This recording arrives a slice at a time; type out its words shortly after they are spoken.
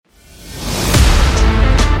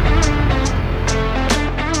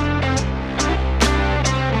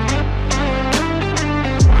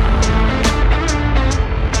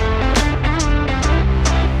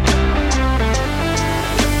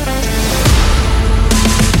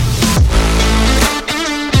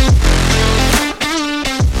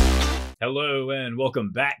and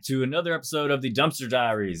welcome back to another episode of the Dumpster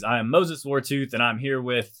Diaries. I am Moses Wartooth, and I'm here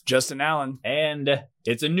with Justin Allen. And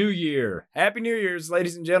it's a new year. Happy New Year's,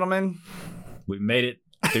 ladies and gentlemen. We've made it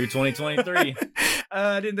through 2023.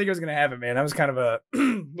 I didn't think it was going to happen, man. That was kind of a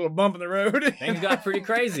little bump in the road. Things got pretty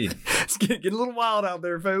crazy. It's getting a little wild out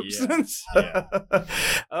there, folks. Yeah.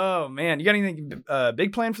 Oh, man. You got anything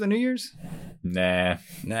big planned for the New Year's? Nah.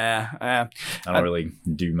 I don't really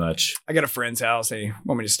do much. I got a friend's house. They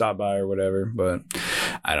want me to stop by or whatever, but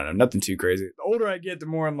I don't know. Nothing too crazy. The older I get, the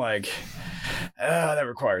more I'm like, that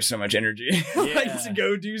requires so much energy. Yeah. Like to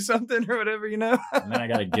go do something or whatever, you know? And then I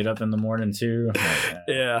got to get up in the morning, too.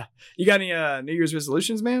 Yeah. You got any New Year's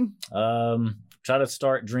resolutions, man? Try to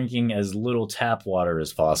start drinking as little tap water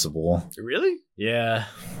as possible. Really? Yeah.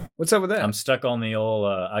 What's up with that? I'm stuck on the old,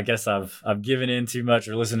 I guess I've given in too much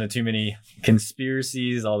or listened to too many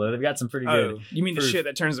conspiracies, although they've got some pretty good. You mean the shit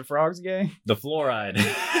that turns the frogs gay? The fluoride.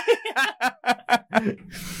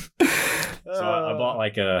 So I bought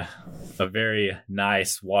like a very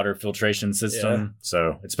nice water filtration system. Yeah.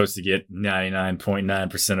 So it's supposed to get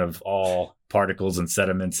 99.9% of all particles and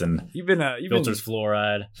sediments and filters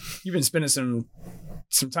fluoride. You've been spending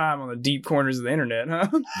some time on the deep corners of the internet, huh?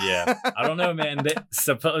 Yeah. I don't know, man.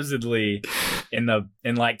 Supposedly in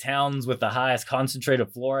like towns with the highest concentrate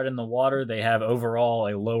of fluoride in the water, they have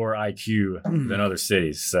overall a lower IQ than other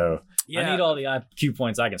cities. So yeah. I need all the IQ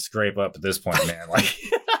points I can scrape up at this point, man. Like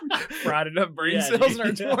fried it up brain cells in our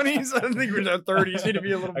 20s. I don't think we're in our 30s. Need to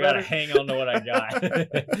be a little better. I gotta hang on to what I got.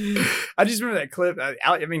 I just remember that clip.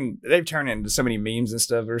 I mean, they've turned it into so many memes and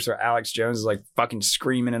stuff. There's Alex Jones is like fucking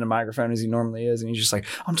screaming in a microphone as he normally is, and he's just like,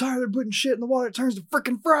 "I'm tired of putting shit in the water. It turns the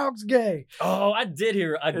freaking frogs gay." Oh, I did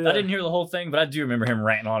hear. I didn't hear the whole thing, but I do remember him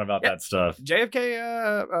ranting on about that stuff.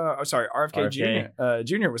 RFK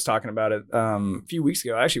Jr. was talking about it a few weeks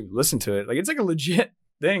ago. I actually listened to it. Like, it's like a legit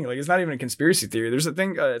thing. Like, it's not even a conspiracy theory. There's a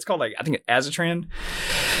thing, it's called, like, I think azatran,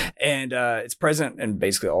 and it's present in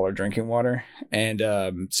basically all our drinking water. And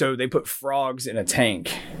so they put frogs in a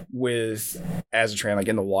tank with azatran, like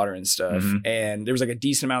in the water and stuff. And there was like a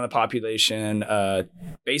decent amount of the population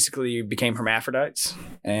basically became hermaphrodites,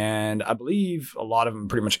 and I believe a lot of them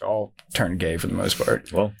pretty much all turned gay for the most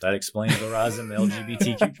part. Well, that explains the rise in the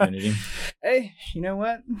LGBTQ community. Hey, you know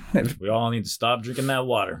what? We all need to stop drinking that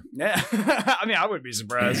water. Yeah. I mean, I would be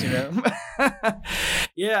surprised, you know.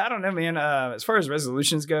 Yeah, I don't know, man. As far as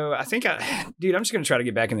resolutions go, I think I'm just gonna try to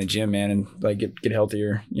get back in the gym, man, and like get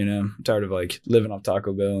healthier. You know, I'm tired of like living off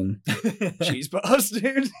Taco Bell and cheese puffs,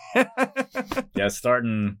 dude. Yeah,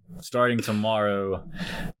 starting tomorrow,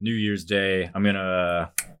 New Year's Day, I'm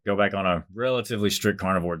gonna go back on a relatively strict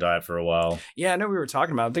carnivore diet for a while. Yeah, I know we were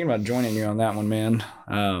talking about. I'm thinking about joining you on that one, man.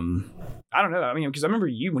 I don't know. I mean, because I remember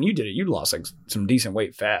when you did it, you lost like some decent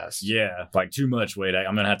weight fast. Yeah, like too much weight.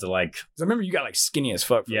 I'm gonna have to like. I remember you got like skinny as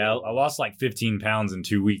fuck. Yeah, I lost like 15 pounds in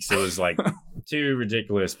 2 weeks. It was like too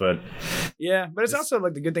ridiculous, but yeah, but it's also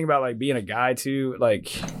like the good thing about like being a guy too. Like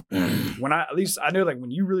when I know like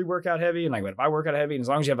when you really work out heavy, and like if I work out heavy, and as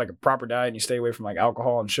long as you have like a proper diet and you stay away from like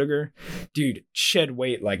alcohol and sugar, dude, shed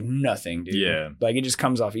weight like nothing, dude. Yeah, like it just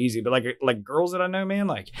comes off easy. But like girls that I know, man,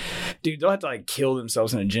 like dude, they'll have to like kill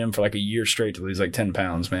themselves in a gym for like a year straight to lose like 10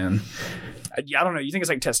 pounds, man. I don't know. You think it's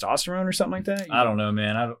like testosterone or something like that? I don't know,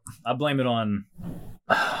 man. I blame it on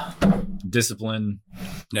discipline.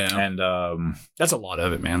 Yeah. And that's a lot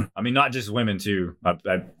of it, man. I mean, not just women too.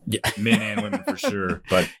 Men and women for sure.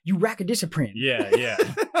 But you rack a discipline. Yeah.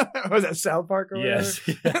 Was that South Park or yes.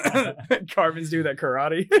 Carmen's do that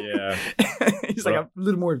karate. Yeah. He's like a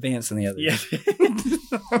little more advanced than the others.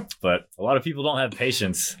 Yeah. But a lot of people don't have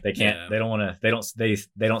patience. They can't. Yeah. They don't want to.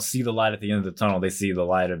 They don't see the light at the end of the tunnel. They see the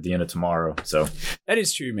light at the end of tomorrow. So that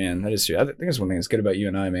is true, man. That is true. I think that's one thing that's good about you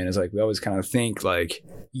and I, man. Is like we always kind of think like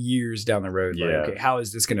years down the road. Yeah. Like, okay, how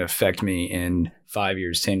is this going to affect me in 5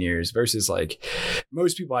 years, 10 years? Versus like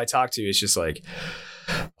most people I talk to, it's just like,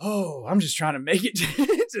 oh, I'm just trying to make it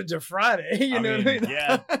to Friday. You know what I mean?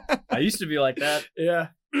 Yeah. I used to be like that. Yeah.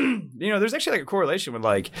 You know, there's actually like a correlation with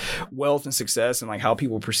like wealth and success and like how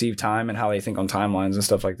people perceive time and how they think on timelines and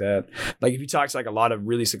stuff like that. Like if you talk to like a lot of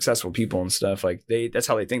really successful people and stuff, like that's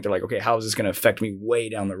how they think. They're like, okay, how is this going to affect me way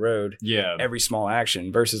down the road? Yeah. Every small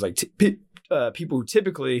action versus like people who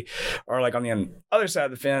typically are like on the other side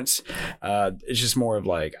of the fence. It's just more of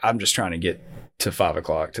like, I'm just trying to get to 5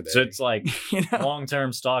 o'clock today. So it's like You know?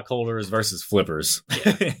 long-term stockholders versus flippers.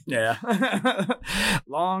 Yeah.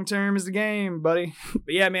 Long term is the game, buddy.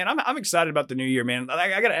 But yeah, man, I'm excited about the new year, man.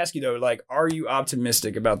 I gotta ask you though, like, are you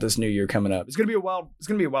optimistic about this new year coming up? It's gonna be a wild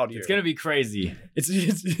year. It's gonna be crazy. It's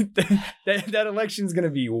that election's gonna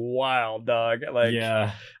be wild, dog. Like,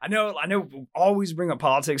 Yeah, I know we always bring up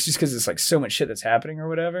politics just because it's like so much shit that's happening or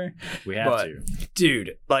whatever. we have But, to.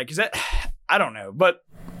 dude, like, is that, I don't know, but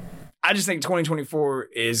I just think 2024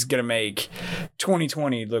 is gonna make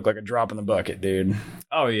 2020 look like a drop in the bucket, dude.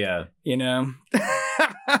 Oh yeah, You know?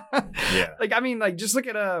 yeah. Like, I mean, like, just look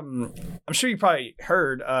at I'm sure you probably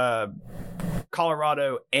heard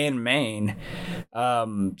Colorado and Maine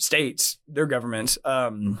states, their governments,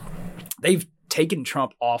 they've taken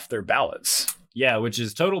Trump off their ballots. Yeah, which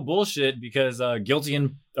is total bullshit because guilty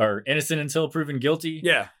or innocent until proven guilty.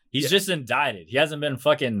 Yeah. He's just indicted. He hasn't been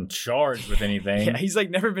fucking charged with anything. Yeah, he's like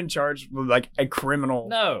never been charged with like a criminal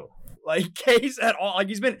No. like case at all. Like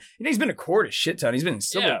he's been to court a shit ton. He's been in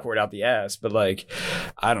civil court out the ass. But like,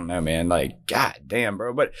 I don't know, man. Like, god damn,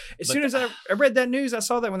 bro. But as soon as I read that news, I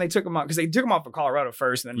saw that when they took him off, because they took him off of Colorado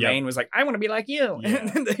first, and then Maine was like, I want to be like you, and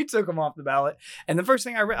then they took him off the ballot. And the first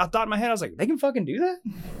thing I thought in my head, I was like, they can fucking do that?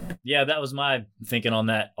 Yeah, that was my thinking on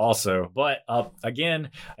that also. But again,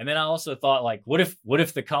 and then I also thought, like, what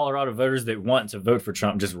if the Colorado voters that want to vote for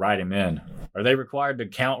Trump just write him in? Are they required to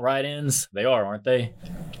count write-ins? They are, aren't they?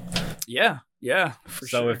 Yeah, for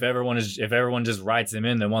so sure. if everyone just writes him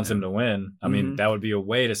in that wants him to win, I mean, that would be a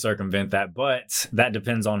way to circumvent that. But that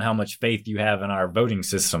depends on how much faith you have in our voting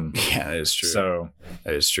system. Yeah, that is true. So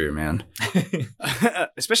that is true, man.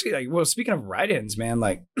 Especially like, well, speaking of write-ins, man,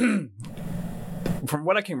 like from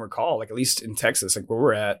what I can recall, like at least in Texas, like where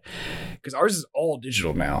we're at, because ours is all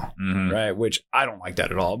digital now, right? Which I don't like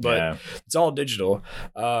that at all, but it's all digital.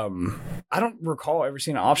 I don't recall ever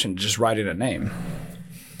seeing an option to just write in a name.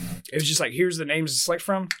 It was just like, here's the names to select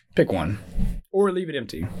from, pick one, or leave it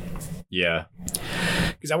empty. Yeah.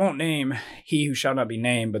 Because I won't name he who shall not be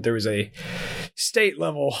named, but there was a state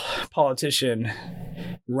level politician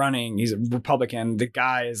running. He's a Republican. The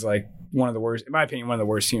guy is like one of the worst, in my opinion, one of the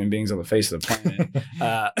worst human beings on the face of the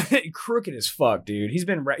planet. Crooked as fuck, dude. He's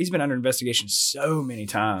been under investigation so many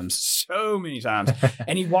times,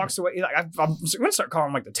 and he walks away. Like I'm gonna start calling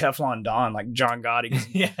him like the Teflon Don, like John Gotti.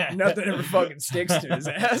 Nothing ever fucking sticks to his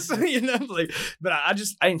ass, you know. Like, but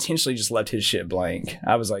I intentionally just left his shit blank.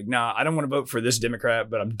 I was like, nah, I don't want to vote for this Democrat,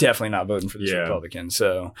 but I'm definitely not voting for this Republican.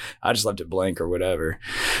 So I just left it blank or whatever.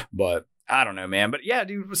 But I don't know, man. But yeah,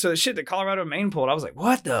 dude. So the shit that Colorado and Maine pulled, I was like,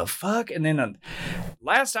 what the fuck? And then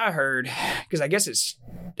last I heard, because I guess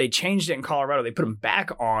they changed it in Colorado. They put them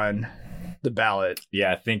back on the ballot.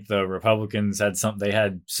 Yeah, I think the Republicans had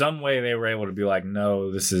some way they were able to be like,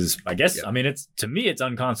 no, this is, I guess, I mean, to me, it's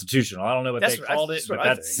unconstitutional. I don't know what they called it, but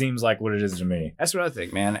that seems like what it is to me. That's what I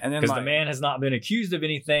think, man. And then because the man has not been accused of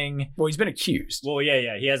anything. Well, he's been accused. Well,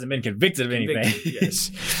 yeah, he hasn't been convicted of anything.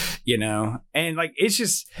 Yes. You know, and like, it's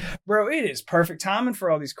just, bro, it is perfect timing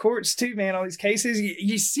for all these courts too, man. All these cases,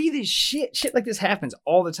 you see this shit like this happens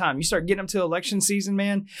all the time. You start getting up to election season,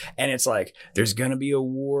 man, and it's like, there's going to be a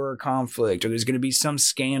war or conflict, or there's going to be some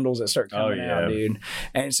scandals that start coming out, dude.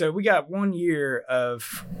 And so we got 1 year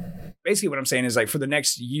of, basically what I'm saying is like, for the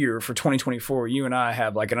next year, for 2024, you and I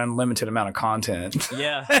have like an unlimited amount of content.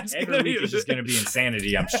 Yeah. Every week is just going to be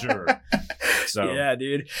insanity, I'm sure. So yeah,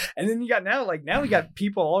 dude. And then you got now we got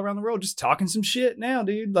people all around the world just talking some shit now,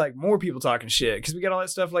 dude. Like more people talking shit, because we got all that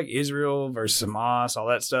stuff like Israel versus Hamas, all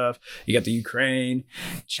that stuff. You got the Ukraine.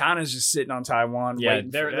 China's just sitting on Taiwan. Yeah,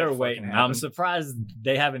 they're waiting. I'm surprised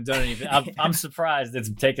they haven't done anything. I'm surprised it's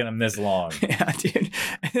taken them this long. Yeah, dude.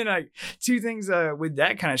 And then like two things with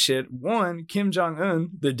that kind of shit. One, Kim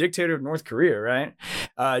Jong-un, the dictator of North Korea, right?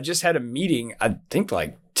 Just had a meeting, I think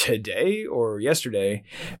like today or yesterday,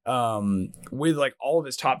 with like all of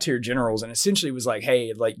his top tier generals, and essentially was like,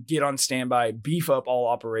 hey, like get on standby, beef up all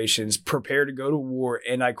operations, prepare to go to war,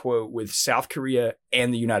 and I quote, with South Korea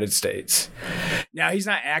and the United States. Now he's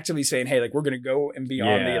not actively saying, hey, like we're gonna go and be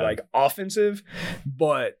on the like offensive,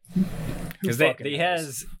 but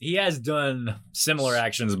because he has done similar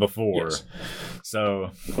actions before. Yes. So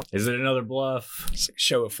is it another bluff?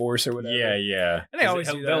 Show of force or whatever? Yeah. And they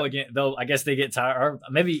always do that. They'll I guess they get tired, or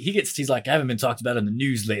maybe he's like, I haven't been talked about in the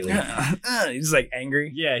news lately. He's like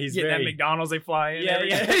angry. Yeah, he's getting that McDonald's they fly in.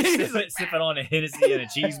 Yeah. He's like sipping on a Hennessy and a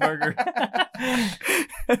cheeseburger.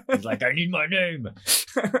 He's like, I need my name.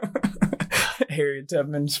 Harriet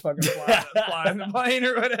Tubman's fucking flying the plane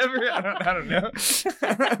or whatever. I don't know.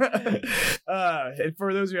 And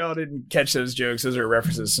for those of y'all who didn't catch those jokes, those are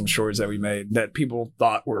references to some shorts that we made that people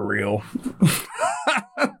thought were real.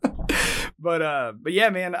 But yeah,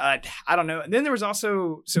 man, I don't know. And then there was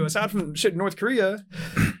also, so aside from shit, North Korea,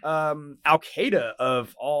 Al Qaeda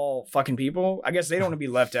of all fucking people, I guess they don't want to be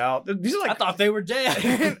left out. These are like, I thought they were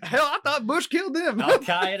dead. hell, I thought Bush killed them. Al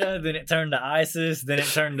Qaeda, then it turned to ISIS, then it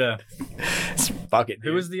turned to fuck it.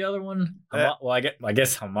 Who was the other one? Well, I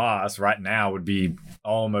guess Hamas right now would be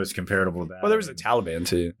almost comparable to that. Well, there was the Taliban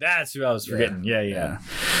too. That's who I was forgetting. Yeah.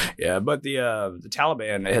 But the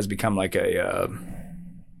Taliban has become like a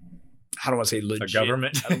how do I say legit? A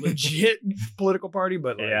government, a legit political party,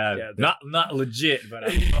 but like, not legit, but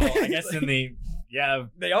I guess in the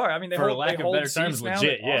they are. I mean, they for hold, lack of better terms,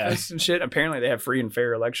 legit. Yeah, and shit. Apparently, they have free and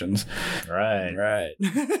fair elections. Right.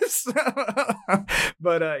 So,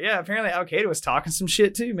 but apparently Al Qaeda was talking some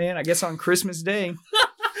shit too, man. I guess on Christmas Day.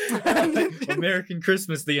 American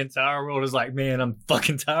Christmas, the entire world is like, man, I'm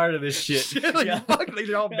fucking tired of this shit. Fuck,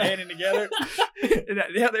 they're all banding together. And,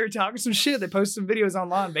 they were talking some shit. They posted some videos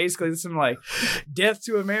online, basically some like death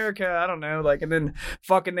to America. I don't know, like, and then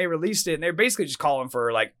fucking they released it, and they're basically just calling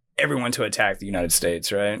for like everyone to attack the United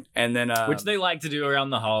States, right? And then which they like to do around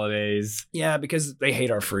the holidays. Yeah, because they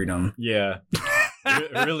hate our freedom. Yeah.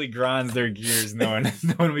 It really grinds their gears knowing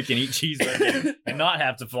we can eat cheeseburger and not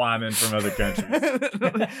have to fly them in from other countries.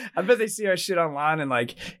 I bet they see our shit online, and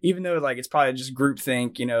like, even though like it's probably just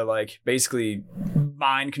groupthink, you know, like basically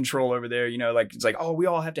mind control over there, you know, like it's like, oh, we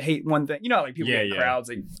all have to hate one thing, you know, like people get crowds,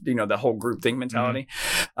 like, you know, the whole groupthink mentality.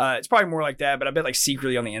 Mm-hmm. It's probably more like that, but I bet like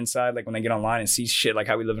secretly on the inside, like when they get online and see shit like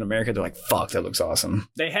how we live in America, they're like, fuck, that looks awesome.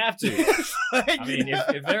 They have to. Like, I mean,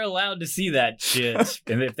 if they're allowed to see that shit,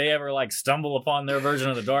 and if they ever like stumble upon their version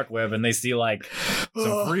of the dark web and they see like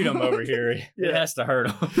some freedom over here, it has to hurt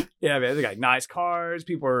them. Yeah, man, they got nice cars.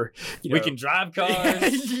 People are, we can drive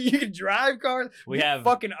cars. You can drive cars. We have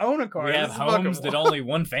fucking own a car. We have homes that only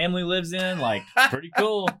one family lives in. Like, pretty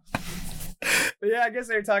cool. But yeah, I guess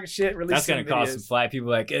they were talking shit. That's gonna cause some flack. People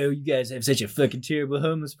like, oh, you guys have such a fucking terrible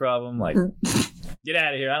homeless problem. Like, get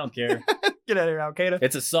out of here. I don't care. Get out of here, Al Qaeda.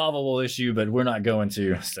 It's a solvable issue, but we're not going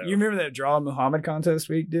to. So. You remember that Draw Muhammad contest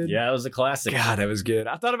week, dude? Yeah, it was a classic. God, that was good.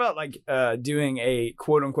 I thought about like doing a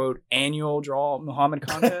quote unquote annual Draw Muhammad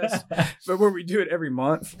contest, but where we do it every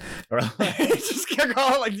month. Just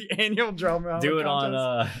call it like the annual Draw Muhammad. Do it contest.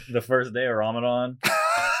 On the first day of Ramadan.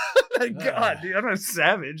 God, dude, I'm a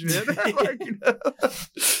savage, man. Like, you know.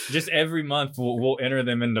 Just every month we'll enter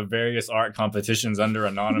them into various art competitions under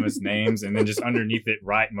anonymous names, and then just underneath it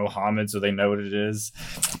write Mohammed so they know what it is.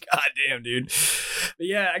 God damn, dude. But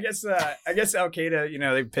yeah, I guess Al Qaeda, you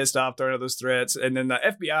know, they pissed off throwing out those threats, and then the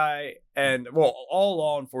FBI and all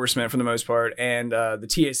law enforcement for the most part, and the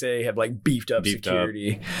TSA have like beefed up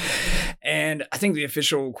security. And I think the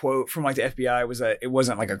official quote from like the FBI was that it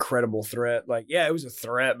wasn't like a credible threat. Like, yeah, it was a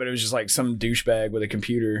threat, but it was just like some douchebag with a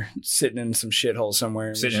computer sitting in some shithole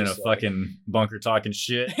somewhere. Sitting in a fucking bunker talking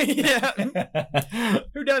shit. Yeah.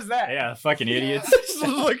 Who does that? Yeah, fucking idiots. Just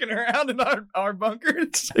looking around in our bunker.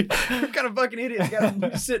 It's like, what kind of fucking idiots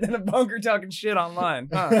got sitting in a bunker talking shit online?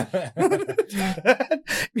 Huh?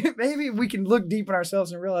 Maybe we can look deep in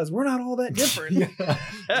ourselves and realize we're not all that different. We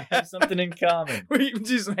have something in common. We can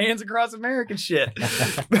do some hands across American shit.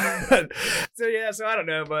 So I don't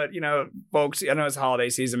know, but you know, folks, I know it's holiday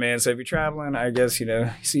season, man. So if you're traveling, I guess, you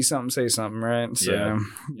know, see something, say something, right? So yeah.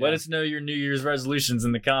 Let us know your New Year's resolutions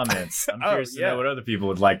in the comments. I'm curious to know what other people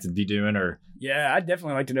would like to be doing, or yeah, I'd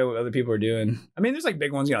definitely like to know what other people are doing. I mean, there's like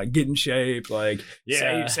big ones, you know, like get in shape, like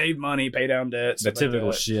save money, pay down debt, the typical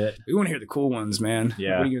like shit. We want to hear the cool ones, man.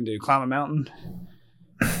 Yeah. What are you gonna do? Climb a mountain?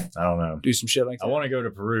 I don't know. Do some shit like that. I want to go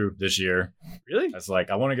to Peru this year. Really? That's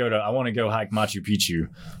like I want to go hike Machu Picchu.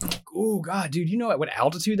 Oh God, dude! You know what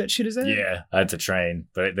altitude that shit is at? Yeah, I had to train,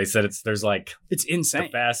 but they said it's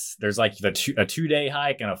insane. There's like a 2-day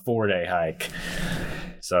hike and a 4-day hike.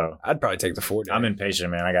 So I'd probably take the 4-day. I'm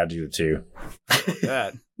impatient, man. I got to do the 2. Fuck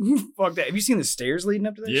that. Fuck that. Have you seen the stairs leading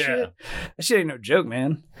up to that shit? That shit ain't no joke,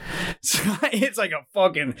 man. It's like a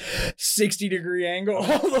fucking 60-degree angle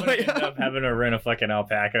all the way up. End up having to rent a fucking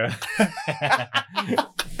alpaca.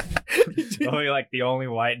 Only like the only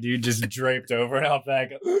white dude just draped over an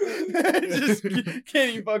alpaca. Just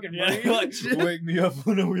can't even fucking breathe. Like, wake me up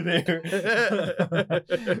when we're there.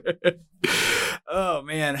 Oh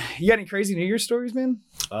man, you got any crazy New Year's stories, man?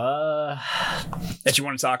 That you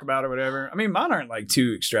want to talk about or whatever? I mean, mine aren't like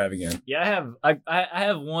too extravagant. Yeah, I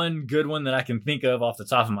have one good one that I can think of off the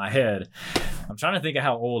top of my head. I'm trying to think of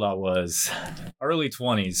how old I was. Early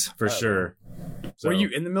 20s for sure. So, were you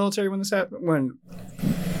in the military when this happened? When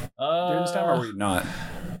during this time, or were you not?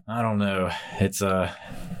 I don't know. It's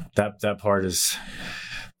that part is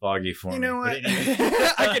foggy for me. You know what? But anyway.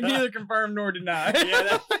 I can neither confirm nor deny.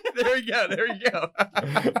 Yeah, there we go.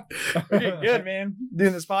 We're getting good, man.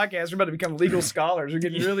 Doing this podcast, we're about to become legal scholars. We're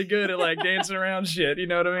getting really good at like dancing around shit. You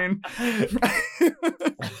know what I mean?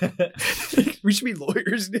 We should be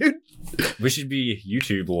lawyers, dude. We should be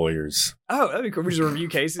YouTube lawyers. Oh, that'd be cool. We just review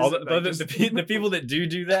cases. The people that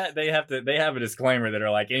do that, they have a disclaimer that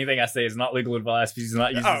are like, anything I say is not legal advice. Please do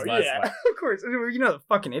not use this advice. Yeah, of course. You know the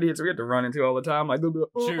fucking idiots we have to run into all the time. Like they'll be like,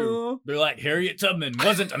 True. They're like, Harriet Tubman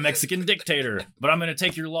wasn't a Mexican dictator, but I'm gonna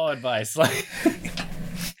take your law advice. Like,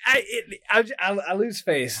 I lose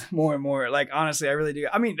faith more and more. Like, honestly, I really do.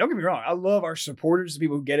 I mean, don't get me wrong. I love our supporters, the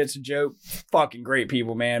people who get it's a joke. Fucking great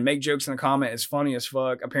people, man. Make jokes in the comment. It's funny as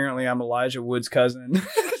fuck. Apparently, I'm Elijah Wood's cousin.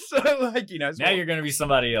 So, like, you know. Now you're going to be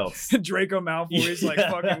somebody else. Draco Malfoy's, like,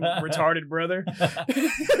 fucking retarded brother.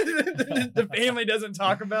 The family doesn't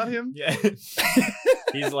talk about him. Yeah.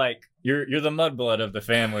 He's like, you're the mudblood of the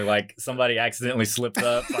family. Like, somebody accidentally slipped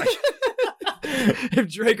up. Like, if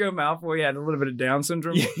Draco Malfoy had a little bit of Down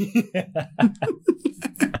syndrome.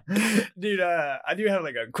 Dude, I do have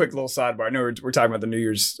like a quick little sidebar. I know we're talking about the New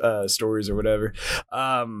Year's stories or whatever.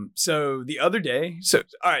 So the other day,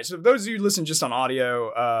 all right, so those of you who listen just on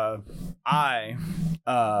audio, I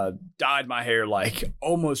dyed my hair like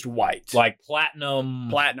almost white. Like platinum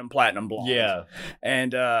blonde. Yeah.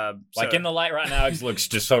 And like in the light right now, it looks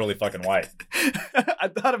just totally fucking white. I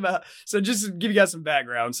thought about, so just to give you guys some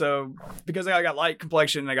background. So because I got light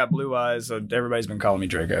complexion, I got blue eyes, so everybody's been calling me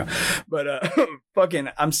Draco. But fucking,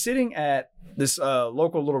 I'm sitting at this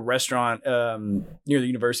local little restaurant near the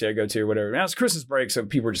university I go to, whatever. Now it's Christmas break, so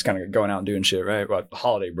people are just kind of going out and doing shit, right? Well,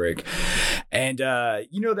 holiday break. And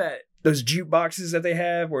you know that those jukeboxes that they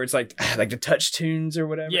have where it's like the touch tunes or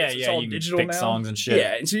whatever. Yeah, it's all you digital pick now. Songs and shit.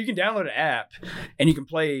 Yeah, and so you can download an app and you can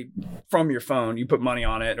play from your phone. You put money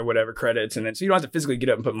on it or whatever, credits, and then so you don't have to physically get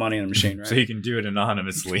up and put money in the machine, right? So you can do it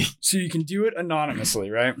anonymously.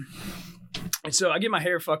 Right? And so I get my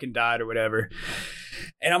hair fucking dyed or whatever.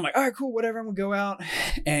 And I'm like, all right, cool, whatever. I'm going to go out.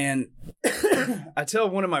 And I tell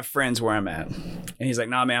one of my friends where I'm at. And he's like,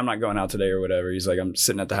 nah, man, I'm not going out today or whatever. He's like, I'm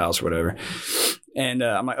sitting at the house or whatever. And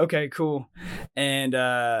I'm like, okay, cool. And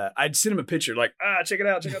I'd send him a picture like, check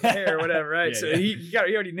out the hair or whatever, right? Yeah, He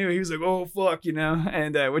already knew. He was like, oh, fuck, you know?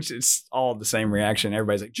 And which is all the same reaction.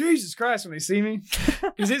 Everybody's like, Jesus Christ, when they see me.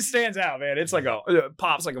 Because it stands out, man. It's like it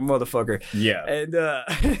pops like a motherfucker. Yeah.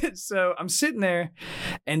 And so I'm sitting there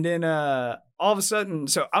and then all of a sudden,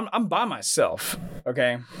 so I'm by myself,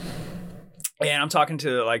 okay? And I'm talking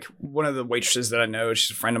to like one of the waitresses that I know.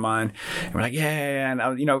 She's a friend of mine. And we're like, yeah. And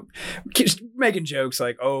I, you know, just making jokes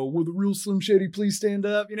like, oh, will the real Slim Shady please stand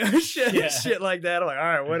up? You know, shit like that. I'm like, all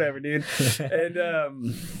right, whatever, dude.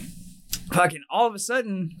 And fucking all of a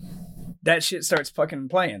sudden, that shit starts fucking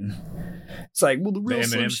playing. It's like, will the real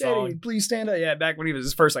Slim Shady please stand up? Yeah, back when he was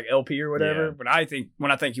his first like LP or whatever. Yeah. But I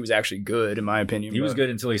think he was actually good, in my opinion. He was good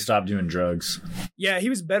until he stopped doing drugs. Yeah, he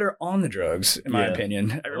was better on the drugs, in my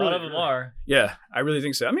opinion. A lot of them are. Yeah, I really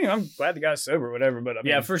think so. I mean, I'm glad the guy's sober or whatever, but I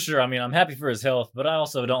mean, yeah, for sure. I mean, I'm happy for his health, but I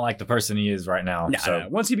also don't like the person he is right now. Nah.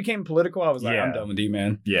 Once he became political, I was like, I'm done with you,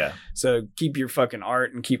 man. Yeah. So keep your fucking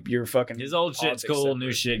art and keep your fucking his old shit's cool, separate.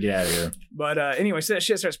 New shit, get out of here. But anyway, so that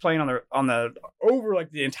shit starts playing on the over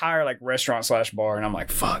like the entire like restaurant / bar, and I'm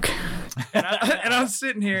like, fuck. And I'm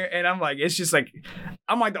sitting here and I'm like, it's just like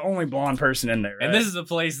I'm like the only blonde person in there. Right? And this is a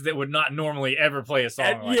place that would not normally ever play a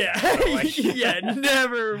song like that. Like, yeah,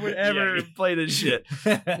 never would ever play this shit.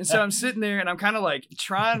 And so I'm sitting there and I'm kind of like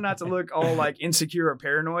trying not to look all like insecure or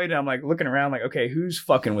paranoid. And I'm like looking around like, okay, who's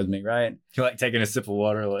fucking with me, right? You're like taking a sip of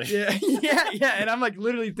water, like yeah. And I'm like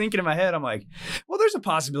literally thinking in my head, I'm like, well, there's a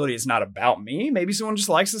possibility it's not about me. Maybe someone just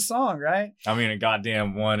likes the song, right? I mean, a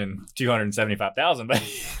goddamn 1 in 275,000, but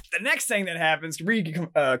the next thing that happens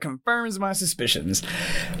confirms my suspicions.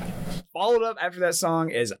 Followed up after that song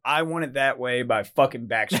is "I Want It That Way" by fucking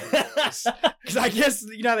Backstreet Boys. Because I guess,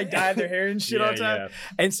 you know how they dye their hair and shit all the time? Yeah.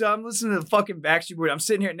 And so I'm listening to the fucking Backstreet Boys. I'm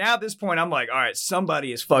sitting here. Now at this point, I'm like, all right,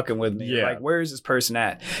 somebody is fucking with me. Yeah. Like, where is this person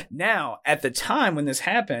at? Now, at the time when this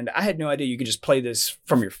happened, I had no idea you could just play this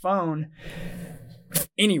from your phone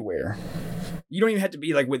anywhere. You don't even have to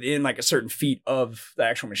be like within like a certain feet of the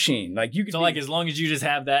actual machine. Like you can. So like as long as you just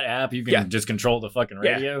have that app, you can just control the fucking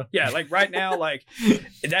radio. Yeah. Like right now, like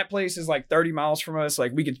that place is like 30 miles from us.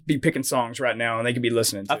 Like we could be picking songs right now and they could be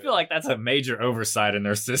listening to I feel like that's a major oversight in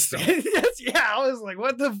their system. Yeah, I was like,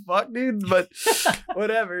 what the fuck, dude? But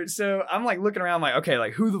whatever. So I'm like looking around like, okay,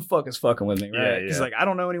 like who the fuck is fucking with me, right? Because like I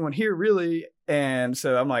don't know anyone here really. And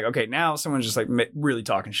so I'm like, okay, now someone's just like really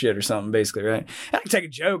talking shit or something, basically, right? I can take a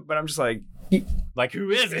joke, but I'm just like, Like, who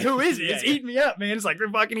is it? Who is it? Yeah, It's eating me up, man. It's like, they're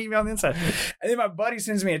fucking eating me on the inside. And then my buddy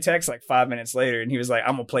sends me a text like 5 minutes later, and he was like,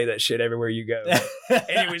 I'm gonna play that shit everywhere you go.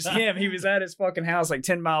 And it was him. He was at his fucking house like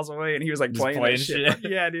 10 miles away, and he was like playing that shit.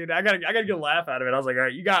 Yeah, dude. I gotta get a laugh out of it. I was like, all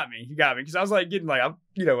right, you got me. Because I was like getting like, I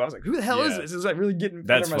was like, who the hell is this? It was like really getting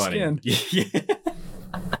under my skin. Yeah.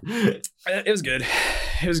 It was good.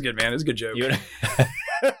 It was good, man. It was a good joke.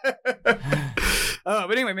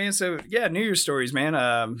 But anyway, man. So yeah, New Year's stories,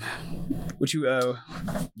 man. Would you?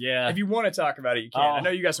 Yeah. If you want to talk about it, you can. I know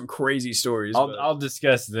you got some crazy stories. I'll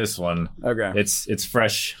discuss this one. Okay. It's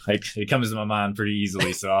fresh. Like, it comes to my mind pretty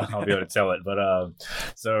easily, so I'll be able to tell it. But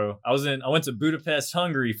so I went to Budapest,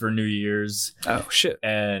 Hungary for New Year's. Oh shit.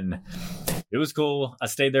 And it was cool. I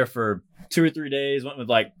stayed there for 2 or 3 days. Went with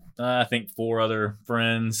like I think 4 other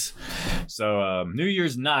friends. So New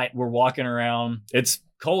Year's night, we're walking around. It's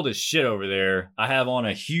cold as shit over there. I have on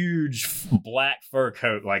a huge black fur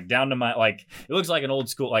coat, like down to my, like, it looks like an old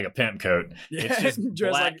school, like a pimp coat. Yeah, it's just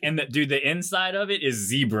black, like, and the inside of it is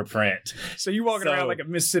zebra print. So you walking around like a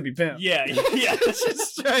Mississippi pimp. Yeah, yeah.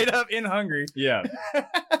 Just straight up in Hungary. Yeah.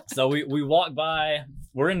 So we walk by.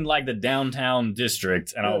 We're in like the downtown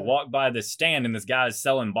district, and I walk by this stand, and this guy's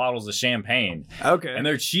selling bottles of champagne. Okay. And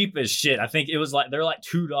they're cheap as shit. I think it was like, they're like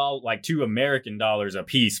 $2, like $2 American a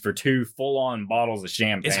piece for 2 full-on bottles of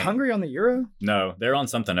champagne. Is Hungary on the euro? No, they're on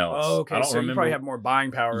something else. Oh, okay. I don't so remember. You probably have more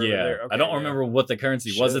buying power. Yeah. Over there. Okay, I don't remember what the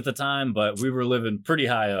currency was at the time, but we were living pretty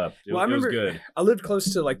high up. It was good. I lived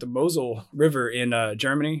close to like the Mosel River in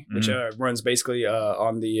Germany, which runs basically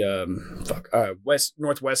on the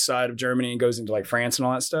northwest side of Germany and goes into like France and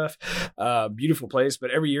all that stuff. Beautiful place, but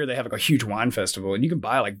every year they have like a huge wine festival, and you can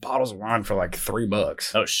buy like bottles of wine for like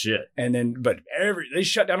 $3. Oh shit! And then, but they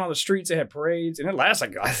shut down all the streets. They had parades, and it lasts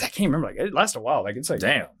like, I can't remember, like it lasts a while. Like it's like,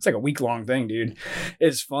 damn, it's like a week-long thing, dude.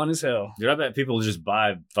 It's fun as hell. Dude, I bet people just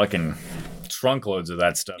buy fucking trunk loads of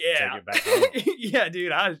that stuff. Yeah, and take it back home. Yeah,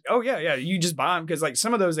 dude. Yeah. You just buy them because like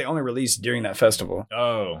some of those they only release during that festival.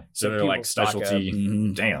 Oh, so they're like specialty.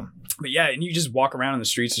 Mm-hmm. Damn. But yeah, and you just walk around in the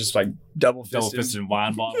streets just like double fisted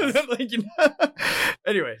wine bottles. Like, you know.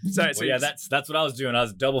 Anyway, sorry. Well, yeah, that's what I was doing. I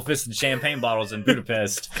was double fisting champagne bottles in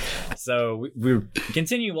Budapest. So we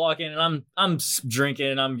continue walking, and I'm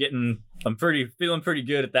drinking. I'm feeling pretty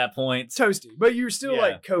good at that point. Toasty, but you're still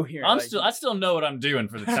like coherent. I still know what I'm doing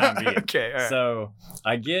for the time being. Okay, all right. So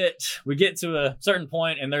we get to a certain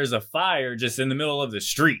point, and there's a fire just in the middle of the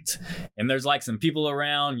street, and there's like some people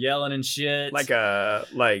around yelling and shit.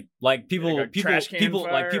 Like people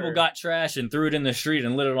got trash and threw it in the street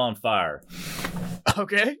and lit it on fire.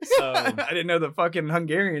 Okay. So I didn't know the fucking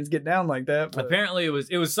Hungarians get down like that. But apparently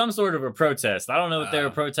it was some sort of a protest. I don't know what they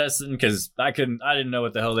were protesting because I didn't know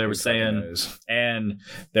what the hell they were saying. And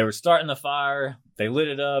they were starting the fire. They lit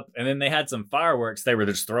it up, and then they had some fireworks. They were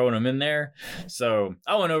just throwing them in there. So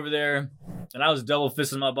I went over there, and I was double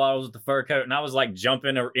fisting my bottles with the fur coat, and I was like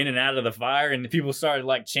jumping in and out of the fire, and the people started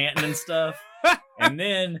like chanting and stuff. And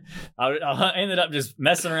then I ended up just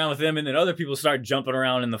messing around with them, and then other people started jumping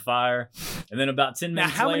around in the fire. And then about 10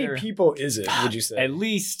 minutes later, how many people is it? Would you say at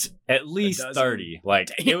least 30?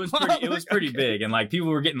 Like it was pretty big, and like people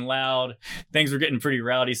were getting loud, things were getting pretty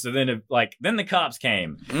rowdy. So then then the cops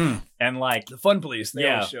came, and like the fun police, they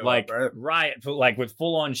always show like up, right? riot, like with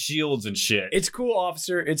full on shields and shit. It's cool,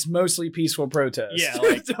 officer. It's mostly peaceful protest. Yeah,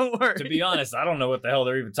 like, don't worry. To be honest, I don't know what the hell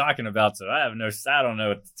they're even talking about, so I don't know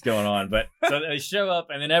what's going on. But so they show up,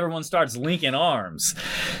 and then everyone starts linking arms.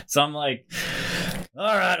 So I'm like,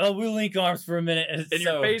 all right, we'll link arms for a minute. And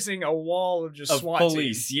you're facing a wall of just SWAT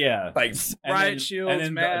police, team. Yeah, like riot shields, and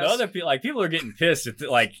then masks. the other people, like people are getting pissed at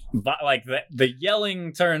the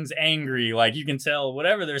yelling turns angry. Like you can tell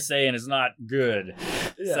whatever they're saying is not good.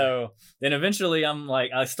 Yeah. So then eventually I'm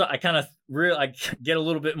like, I kind of get a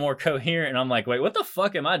little bit more coherent, and I'm like, wait, what the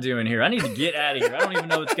fuck am I doing here? I need to get out of here. I don't even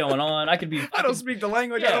know what's going on. I don't speak the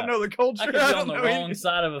language. Yeah. I don't know the culture. I could be on the wrong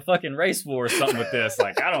side of a fucking race war or something with this.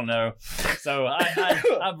 Like, I don't know. So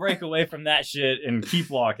I break away from that shit and keep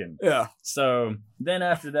walking. Yeah. So then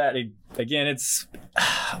after that, it's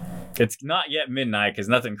not yet midnight because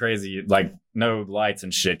nothing crazy, like no lights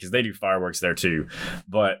and shit, because they do fireworks there too.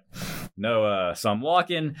 But no, so I'm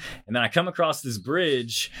walking, and then I come across this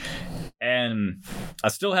bridge, and I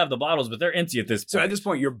still have the bottles, but they're empty at this point. So at this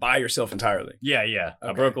point, you're by yourself entirely. Yeah. Okay.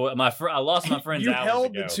 I broke away. I lost my friends. You hours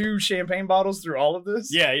held ago. the 2 champagne bottles through all of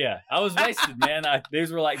this? Yeah. I was wasted, man.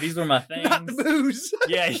 These were my things. Not the booze.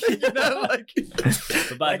 Yeah. You know,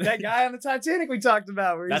 like that guy on the Titanic we talked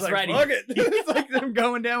about, where he's like, right. Fuck it. It's like them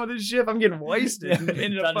going down with his ship. I'm getting wasted. And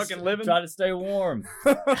ended up fucking living. Try to stay warm.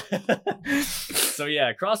 So yeah,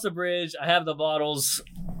 across the bridge, I have the bottles.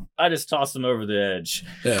 I just toss them over the edge.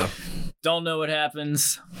 Yeah. Don't know what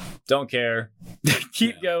happens. Don't care.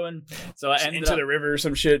 Keep going. So I ended into up the river or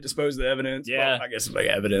some shit, dispose of the evidence. Yeah. Well, I guess it's like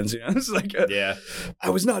evidence, It's like, yeah.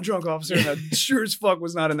 I was not drunk, officer, and I sure as fuck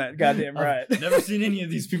was not in that goddamn riot. I've never seen any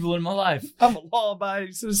of these people in my life. I'm a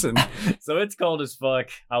law-abiding citizen. So it's cold as fuck.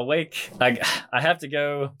 I wake. I have to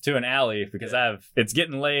go to an alley because it's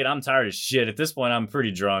getting late. I'm tired as shit. At this point, I'm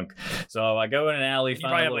pretty drunk. So I go in an alley. You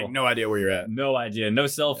probably have like no idea where you're at. No idea. No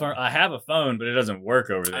cell phone. I have a phone, but it doesn't work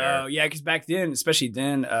over there. Oh, yeah, because back then, especially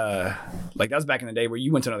then, like that was back in the day where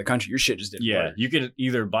you went to another country, your shit just didn't work. You could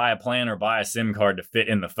either buy a plan or buy a SIM card to fit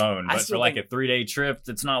in the phone. But for like a 3-day trip,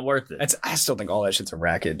 it's not worth it. I still think all that shit's a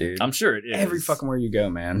racket, dude. I'm sure it is. Every fucking where you go,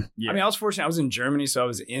 man. Yeah. I mean, I was fortunate. I was in Germany, so I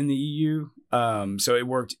was in the EU. So it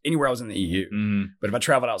worked anywhere I was in the EU. Mm-hmm. But if I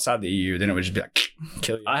traveled outside the EU, then it would just be like,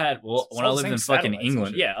 kill you. When I lived in fucking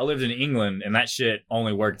England. Yeah, I lived in England, and that shit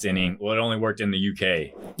only worked in it only worked in the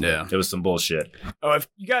UK. Yeah. It was some bullshit. Oh, if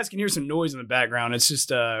you guys can hear some noise in the background, it's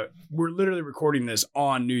just we're literally recording this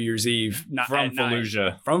on New Year's Eve, not from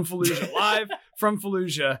Fallujah. From Fallujah, live from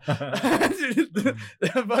Fallujah.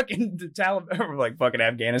 the Taliban, or like fucking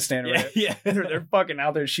Afghanistan, right? Yeah. They're fucking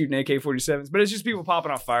out there shooting AK-47s, but it's just people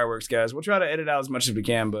popping off fireworks, guys. We'll try to edit out as much as we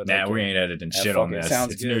can, but we ain't editing shit on this.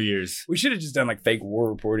 It's good. New Year's. We should have just done like fake war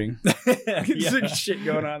reporting. Shit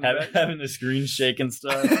going on. Having the screen shaking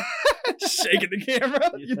stuff. Shaking the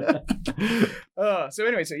camera. Yeah. So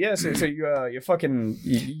anyway, so you fucking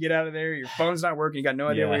you get out of there. Your phone's not working. You got no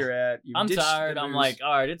idea where you're at. I'm tired. I'm like,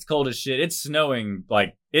 all right, it's cold as shit. It's snowing.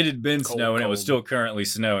 Like it had been snowing. It was still currently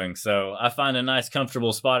snowing. So I find a nice,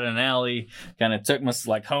 comfortable spot in an alley. Kind of took my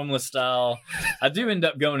like homeless style. I do end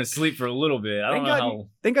up going to sleep for a little bit. I don't know how.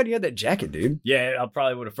 Thank God you had that jacket, dude. Yeah, I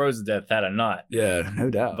probably would have froze to death had I not. Yeah, no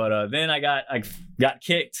doubt. But then I got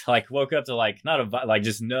kicked. Like woke up to like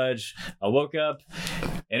just nudge. I woke up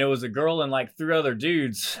and it was a girl and like 3 other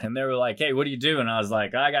dudes, and they were like, "Hey, what are you doing?" I was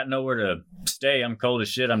like, "I got nowhere to stay. I'm cold as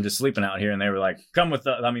shit. I'm just sleeping out here." And they were like, "Come with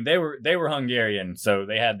us." I mean, they were Hungarian, so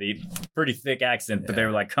they had the pretty thick accent, but they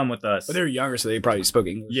were like, "Come with us." But they were younger, so they probably spoke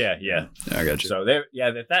English. Yeah. I got you. So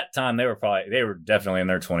at that time they were definitely in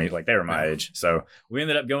their 20s, like they were my age. So we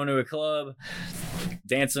ended up going to a club,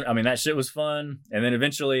 dancing. I mean, that shit was fun. And then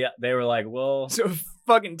eventually they were like, "Well," so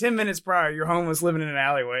fucking 10 minutes prior, you're homeless living in an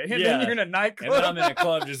alleyway. And then you're in a nightclub. And then I'm in a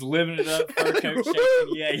club just living it up, fur coat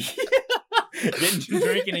shaking. Getting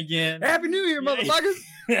drinking again. Happy New Year,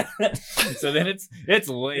 motherfuckers. So then it's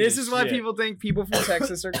late. This is why people think people from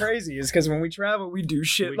Texas are crazy, is because when we travel, we do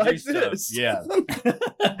shit like this. Yeah.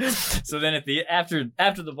 So then after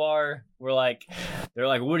the bar, they're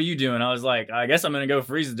like, "What are you doing?" I was like, "I guess I'm gonna go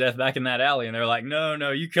freeze to death back in that alley." And they're like,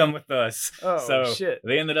 No, you come with us. Oh, shit.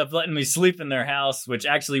 They ended up letting me sleep in their house, which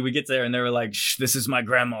actually we get there and they were like, "Shh, this is my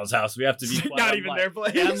grandma's house. We have to be quiet." Not even their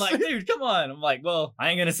place. And I'm like, "Dude, come on." I'm like, "Well, I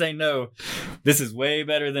ain't gonna say no. This is way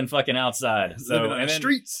better than fucking outside." So and then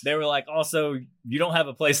streets. They were like, "Also, you don't have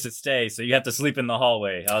a place to stay, so you have to sleep in the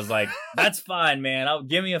hallway." I was like, "That's fine, man.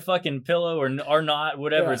 Give me a fucking pillow or not,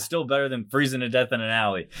 whatever. Yeah. It's still better than freezing to death in an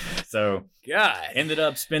alley." So God, ended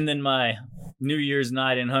up spending my New Year's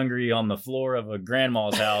night in Hungary on the floor of a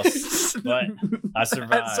grandma's house, but I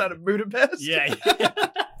survived. Outside of Budapest? Yeah.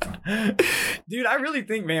 Dude, I really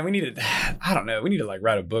think, man, we need to like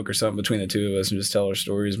write a book or something between the two of us and just tell our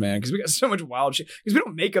stories, man, because we got so much wild shit, because we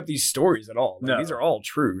don't make up these stories at all. Like, these are all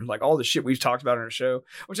true. Like all the shit we've talked about on our show,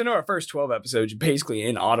 which I know our first 12 episodes, you're basically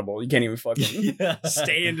inaudible. You can't even fucking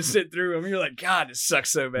stand to sit through them. You're like, God, this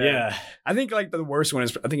sucks so bad. Yeah. I think like the worst one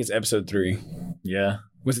is, I think it's episode 3. Yeah.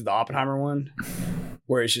 Was it the Oppenheimer one?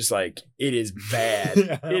 Where it's just like, it is bad.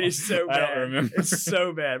 It is so bad. I don't remember. It's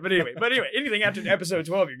so bad. But anyway, anything after episode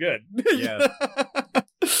 12, you're good. Yeah.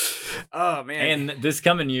 Oh, man. And this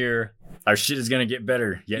coming year, our shit is going to get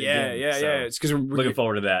better. Yeah. It's because we're looking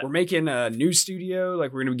forward to that. We're making a new studio.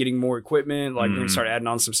 Like, we're going to be getting more equipment. Like, we're going to start adding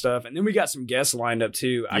on some stuff. And then we got some guests lined up,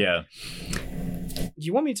 too. Do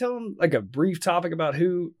you want me to tell them like a brief topic about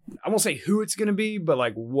who? I won't say who it's going to be, but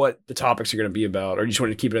like what the topics are going to be about, or you just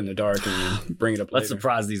want to keep it in the dark and bring it up later? Let's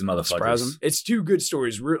surprise these motherfuckers. Surprise them. It's 2 good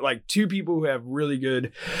stories, like 2 people who have really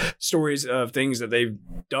good stories of things that they've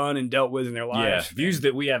done and dealt with in their lives. Yeah, views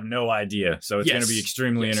that we have no idea. So it's going to be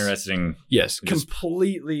extremely interesting. Yes,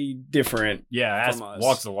 completely different. Yeah, as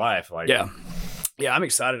walks of life. Like Yeah, I'm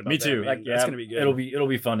excited about that. Me too. Like, that's gonna be good. It'll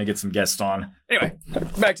be fun to get some guests on. Anyway,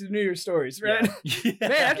 back to the New Year's stories, right? Yeah.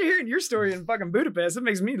 Man, after hearing your story in fucking Budapest, it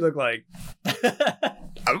makes me look like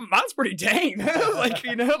Mine's pretty tame. Like,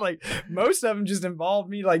 you know, like most of them just involve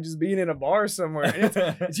me like just being in a bar somewhere. And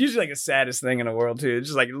it's usually like the saddest thing in the world too. It's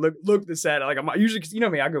just like look the sad. Like I'm usually, cause you know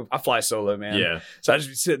me, I fly solo, man. Yeah. So I just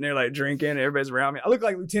be sitting there like drinking, and everybody's around me. I look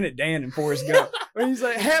like Lieutenant Dan in Forrest Gump. When he's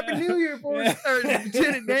like, "Happy New Year, Forrest or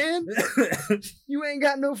Lieutenant Dan. You ain't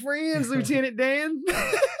got no friends, Lieutenant Dan."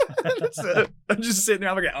 So I'm just sitting there,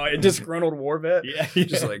 I'm like a disgruntled war vet. Yeah.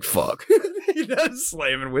 Just like fuck. You know,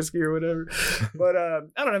 slamming whiskey or whatever. But I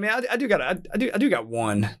don't know, man. I do got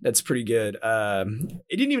one that's pretty good.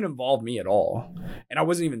 It didn't even involve me at all, and I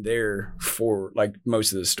wasn't even there for like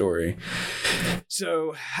most of the story.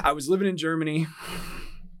 So I was living in Germany.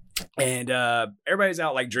 And everybody's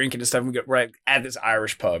out like drinking and stuff. We go right at this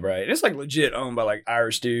Irish pub, right? And it's like legit owned by like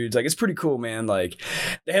Irish dudes. Like it's pretty cool, man. Like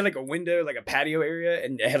they had like a window, like a patio area,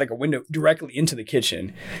 and they had like a window directly into the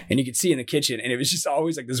kitchen, and you could see in the kitchen. And it was just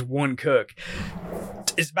always like this one cook.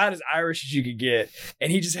 It's about as Irish as you could get,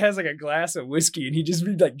 and he just has like a glass of whiskey, and he just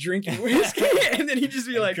be like drinking whiskey, and then he just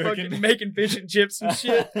be like fucking making fish and chips and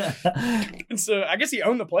shit. And so I guess he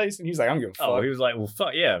owned the place, and he was like, "I'm gonna fuck." Oh, he was like, "Well,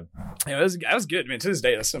 fuck yeah." Yeah, that was good, man. To this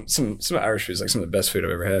day, that's some Irish food is like some of the best food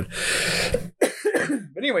I've ever had.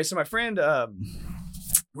 But anyway, so my friend,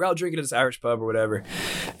 we're out drinking at this Irish pub or whatever,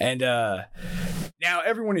 and now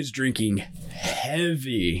everyone is drinking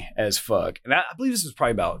heavy as fuck. And I believe this was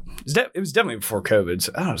probably it was definitely before COVID.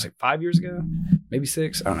 So I don't know, it was like 5 years ago, maybe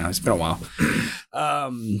 6. I don't know. It's been a while.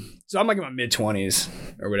 So I'm like in my mid-20s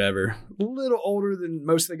or whatever, a little older than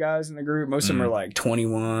most of the guys in the group. Most of them are like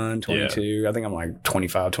 21, 22. Yeah. I think I'm like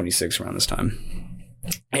 25, 26 around this time.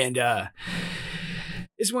 And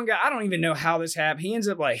this one guy, I don't even know how this happened. He ends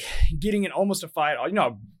up like getting in almost a fight. You know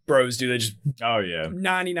how bros do. They just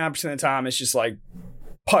 99% of the time it's just like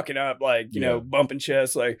pucking up, like, you know, bumping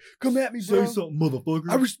chests, like, "Come at me, bro. Say something, motherfucker.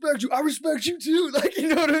 I respect you. I respect you too." Like, you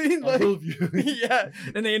know what I mean? Like, I love you. Yeah.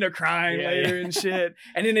 Then they end up crying later and shit.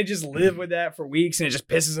 And then they just live with that for weeks, and it just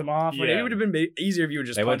pisses them off. Yeah. It would have been easier if you would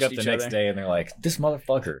just punched each other. They wake up the next day and they're like, "This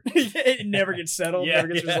motherfucker." It never gets settled, never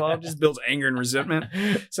gets resolved, just builds anger and resentment.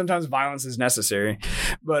 Sometimes violence is necessary.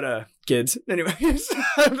 But kids. Anyways.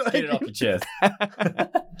 Get it off your chest.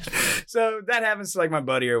 So that happens to like my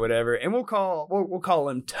buddy or whatever, and we'll call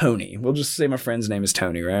him Tony. We'll just say my friend's name is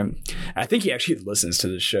Tony, right? I think he actually listens to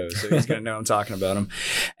this show, so he's gonna know I'm talking about him.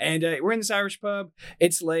 And we're in this Irish pub.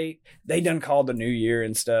 It's late. They done called the New Year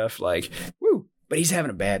and stuff. Like, woo. But he's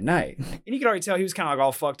having a bad night, and you could already tell he was kind of like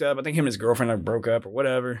all fucked up. I think him and his girlfriend like broke up or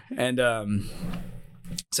whatever, and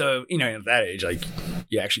so, you know, at that age, like,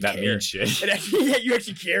 you actually care. That means shit. You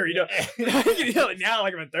actually care, you know. You know, like now,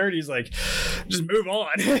 like, I'm in 30s, like, just move on.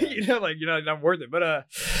 You know, like, you know, not worth it. But,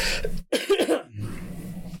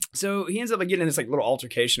 so he ends up like getting in this like little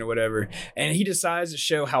altercation or whatever, and he decides to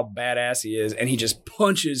show how badass he is, and he just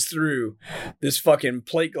punches through this fucking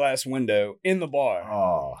plate glass window in the bar.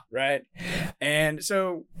 Oh, right. And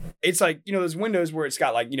so it's like, you know, those windows where it's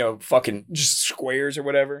got like, you know, fucking just squares or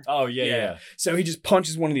whatever. Oh yeah. So he just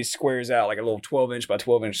punches one of these squares out, like a little 12-inch by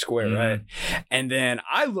 12-inch square, right? And then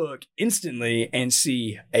I look instantly and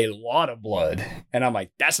see a lot of blood, and I'm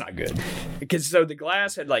like, that's not good, because so the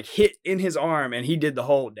glass had like hit in his arm, and he did the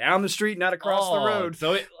whole down the street, not across the road.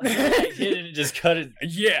 So it like, hit and it just cut it.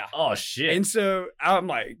 Yeah. Oh shit. And so I'm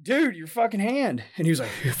like, "Dude, your fucking hand." And he was like,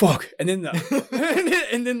 "Fuck." And then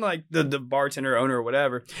and then like the bartender owner or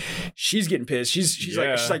whatever, she's getting pissed. She's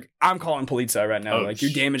like, "I'm calling police right now. Like,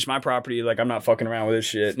 you damaged my property. Like, I'm not fucking around with this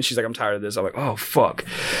shit." And she's like, "I'm tired of this." I'm like, "Oh fuck."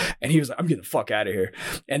 And he was like, "I'm getting the fuck out of here."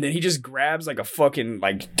 And then he just grabs like a fucking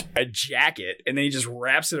like a jacket, and then he just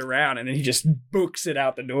wraps it around, and then he just books it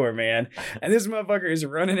out the door, man. And this motherfucker is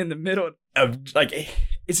running in the middle of like,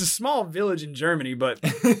 it's a small village in Germany, but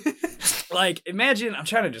like, imagine, I'm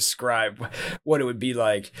trying to describe what it would be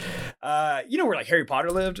like. You know where like Harry Potter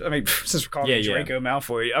lived? I mean, since we're calling him Draco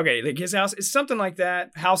Malfoy. Okay, like his house, it's something like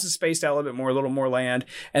that. House is spaced out a little bit more, a little more land,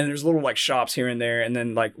 and there's little like shops here and there, and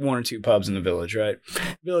then like 1 or 2 pubs in the village, right?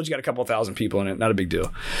 Village got a couple thousand people in it, not a big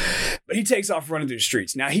deal. But he takes off running through the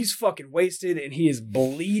streets. Now he's fucking wasted, and he is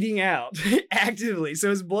bleeding out actively, so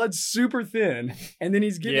his blood's super thin, and then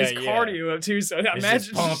he's getting his cardio up too. So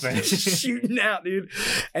imagine just shooting out, dude.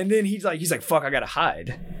 And then he's like, "Fuck, I gotta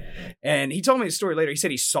hide." And he told me a story later. He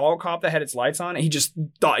said he saw a cop that had its lights on, and he just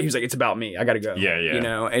thought, he was like, "It's about me. I gotta go." Yeah. You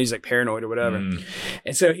know, and he's like paranoid or whatever.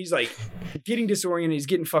 And so he's like getting disoriented. He's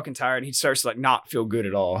getting fucking tired. And he starts to like not feel good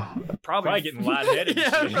at all. Probably getting lightheaded.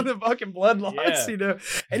 From the fucking blood loss, you know.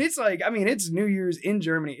 And it's like, I mean, it's New Year's in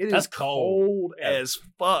Germany. It is cold as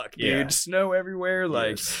fuck, dude. Snow everywhere.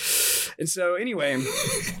 Like, and so anyway,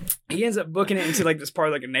 he ends up booking it into like this part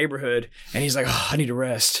of like a neighborhood, and he's like, oh, I need to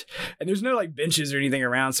rest. And there's no like benches or anything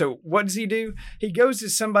around. So what does he do? He goes to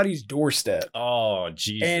somebody's doorstep. Oh,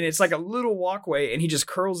 Jesus. And it's like a little walkway, and he just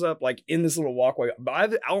curls up like in this little walkway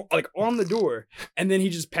like on the door, and then he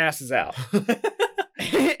just passes out.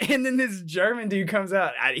 And then this German dude comes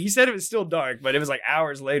out. He said it was still dark, but it was like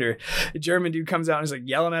hours later. The German dude comes out and is like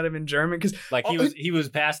yelling at him in German because like he was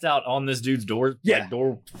passed out on this dude's door. Yeah, like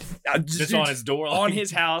door, just on his door, like, on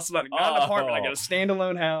his house, like not an apartment, like a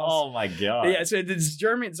standalone house. Oh my god! Yeah, so this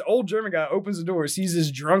old German guy opens the door, sees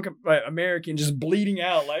this drunk American just bleeding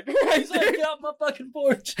out, like he's like, get off my fucking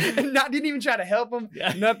porch, and didn't even try to help him.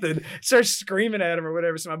 Yeah. Nothing. Starts screaming at him or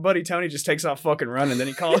whatever. So my buddy Tony just takes off fucking running. Then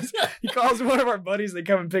he calls one of our buddies. They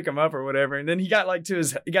come and pick him up or whatever. And then he got to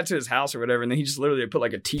his house or whatever. And then he just literally put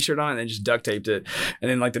like a t-shirt on and then just duct taped it. And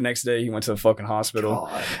then like the next day he went to the fucking hospital.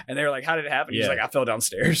 God. And they were like, how did it happen? He's like, I fell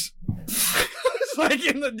downstairs. Like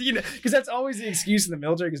in the, because that's always the excuse in the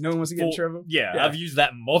military because no one wants to get in trouble. Yeah, I've used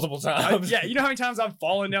that multiple times. Yeah, you know how many times I've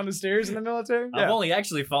fallen down the stairs in the military? Yeah. I've only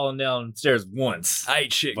actually fallen downstairs once. I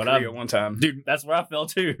ate shit in Korea one time. Dude, that's where I fell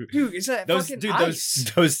too. Dude, it's that fucking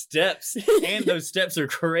ice. Those steps, and those steps are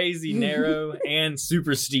crazy narrow and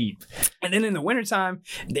super steep. And then in the wintertime,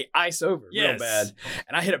 they ice over real bad.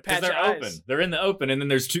 And I hit a patch of ice. Open. They're in the open, and then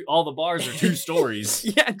there's all the bars are 2 stories.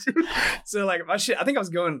 Yeah, dude. So like my shit, I think I was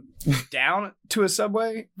going down to a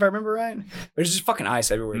subway, if I remember right. There's just fucking ice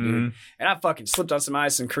everywhere, dude. And I fucking slipped on some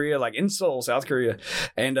ice in Korea, like in Seoul, South Korea.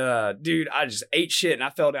 And dude, I just ate shit and I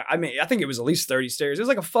fell down. I mean, I think it was at least 30 stairs. It was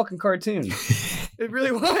like a fucking cartoon. It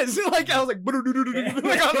really was. Like I was like, like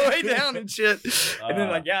on the way down and shit. And then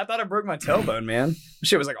like, I thought I broke my tailbone, man.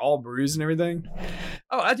 Shit was like all bruised and everything.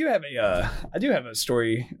 Oh, I do have a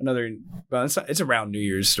story. Well, it's around New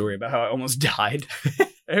Year's story about how I almost died. I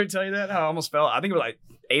ever tell you that? How I almost fell? I think it was like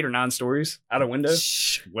 8 or 9 stories out a window.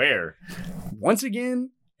 Where? Once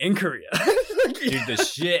again, in Korea. Dude, the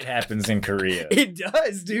shit happens in Korea. It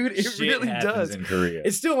does, dude. It really does. In Korea,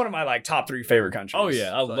 it's still one of my like top 3 favorite countries. Oh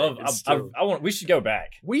yeah, I want. We should go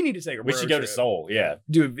back. We need to take a. We should go to Seoul. Yeah,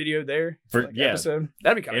 do a video there. Episode.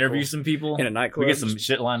 That'd be kind of interview cool. some people in a nightclub. We get some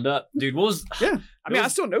shit lined up, dude. What was? Yeah, I mean, I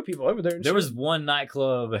still know people over there. There was one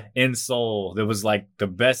nightclub in Seoul that was like the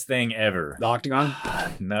best thing ever. The Octagon.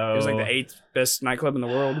 No, it was like the 8th best nightclub in the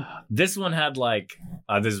world. This one had like.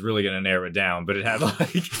 This is really gonna narrow it down, but it had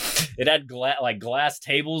like glass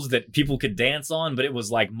tables that people could dance on, but it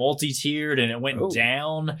was like multi-tiered and it went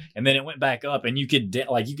down and then it went back up and you could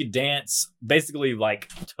dance basically like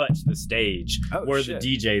touch the stage where the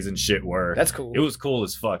DJs and shit were. That's cool. It was cool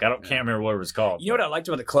as fuck. Can't remember what it was called. You know what I liked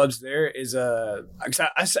about the clubs there is I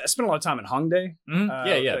spent a lot of time in Hongdae.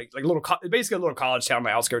 Like basically a little college town on the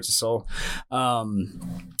outskirts of Seoul.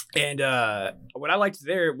 And what I liked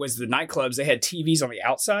there was the nightclubs. They had TVs on the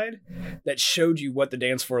outside that showed you what the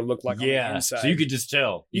dance floor looked like on the inside. So you could just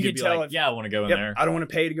tell. You could be tell like, I want to go in there. I don't want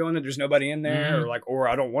to pay to go in there. There's nobody in there, or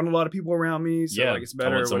I don't want a lot of people around me. So like it's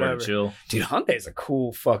better. I want somewhere to chill. Dude, Hyundai is a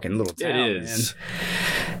cool fucking little town. It is.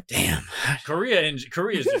 Man. Damn. Korea is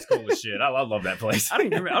just cool as shit. I love that place. I don't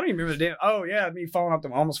even remember the damn. Oh yeah, me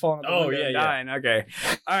almost falling off the window and dying. Okay.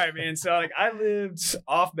 All right, man. So like I lived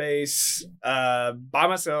off base, by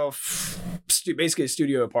myself, basically a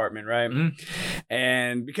studio apartment, right?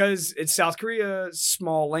 And because it's South Korea,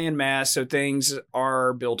 small landmass, so things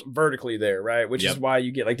are built vertically there, right? Which is why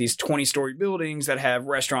you get like these 20-story buildings that have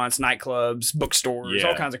restaurants, nightclubs, bookstores,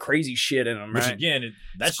 all kinds of crazy shit in them, right? Which again,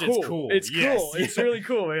 that shit's cool. It's cool. It's really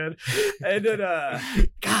cool, man. And then,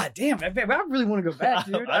 God damn, I really want to go back,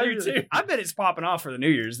 dude. I do too. I bet it's popping off for the New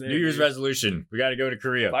Year's. New Year's resolution. We got to go to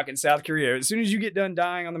Korea. Fucking South Korea. As soon as you get done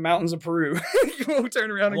dying on the mountains of Peru, we'll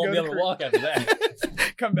turn around and go to Korea. Won't be able to walk after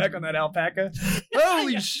that. Come back on that alpaca.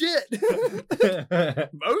 Holy shit.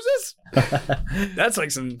 Moses? That's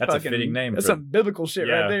like some That's fucking, a fitting name. That's some biblical shit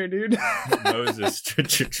right there, dude. Moses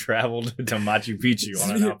traveled to Machu Picchu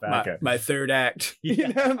on an alpaca. My third act. You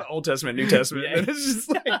know, the Old Testament, New Testament. And it's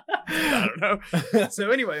just like, I don't know.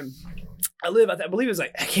 So anyway, I believe it was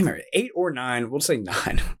like, I can't remember, 8 or 9, we'll say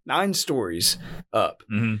 9 stories up.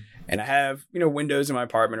 And I have, windows in my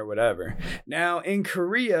apartment or whatever. Now in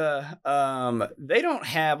Korea, they don't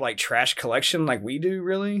have like trash collection like we do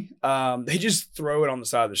really. They just throw it on the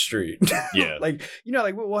side of the street. Yeah. Like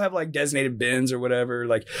we'll have like designated bins or whatever,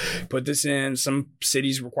 like put this in. Some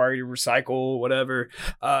cities require you to recycle, whatever.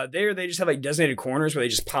 There they just have like designated corners where they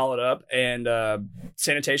just pile it up, and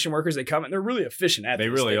sanitation workers, they come and they're really efficient at this. They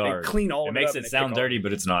really are. They clean all of it up. It makes it sound dirty,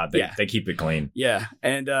 but it's not. They keep it clean. Yeah.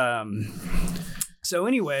 And so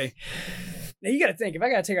anyway, now you got to think, if I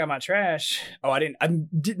got to take out my trash, I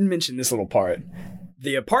didn't mention this little part.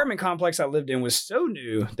 the apartment complex I lived in was so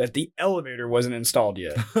new that the elevator wasn't installed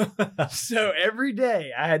yet. So every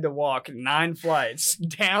day I had to walk 9 flights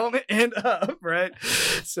down and up, right?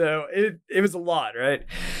 So it was a lot, right?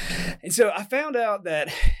 And so I found out that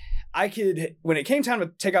I could, when it came time to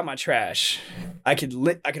take out my trash, I could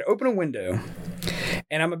open a window,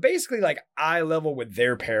 and I'm basically like eye level with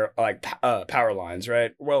their power lines,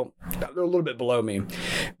 right? Well, they're a little bit below me,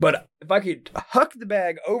 but if I could huck the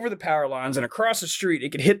bag over the power lines and across the street,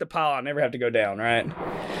 it could hit the pile. I never have to go down, right?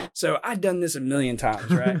 So I've done this a million times,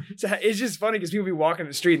 right? So it's just funny because people be walking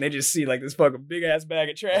the street and they just see like this fucking big ass bag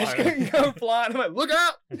of trash go flying. I'm like, look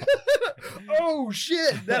out! Oh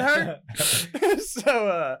shit, that hurt.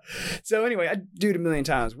 So anyway, I do it a million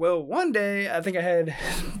times. Well, one day I think I had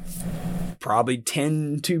probably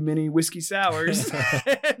 10 too many whiskey sours.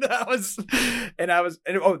 and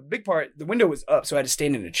big part, the window was up, so I had to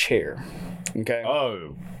stand in a chair. Okay.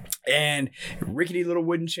 Oh. And rickety little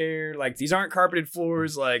wooden chair, like these aren't carpeted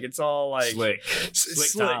floors, like it's all like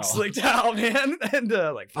slick tile, man. And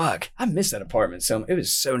like fuck, I miss that apartment. So it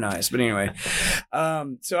was so nice. But anyway,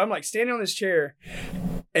 so I'm like standing on this chair,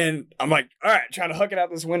 and I'm like, all right, trying to hook it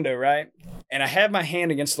out this window, right? And I have my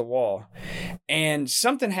hand against the wall, and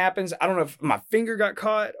something happens. I don't know if my finger got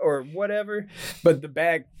caught or whatever, but the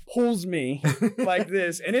bag pulls me like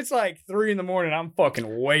this, and it's like 3 a.m. I'm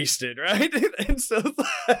fucking wasted, right?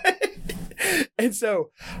 and so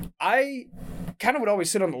I kind of would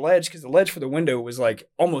always sit on the ledge because the ledge for the window was like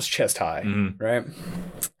almost chest high, right?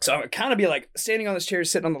 So I would kind of be like standing on this chair,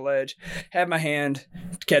 sitting on the ledge, have my hand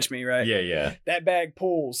to catch me, right? Yeah. That bag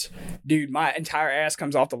pulls, dude. My entire ass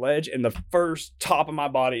comes off the ledge, and the first top of my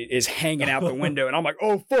body is hanging out the window, and I'm like,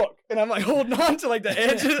 oh fuck, and I'm like holding on to like the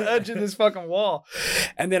edge of this fucking wall,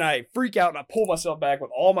 and then I freak out and I pull myself back with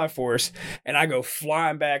all my force, and I go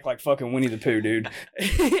flying back like fucking Winnie the Pooh, dude.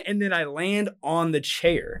 And then I land on the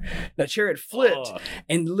chair. The chair had flipped,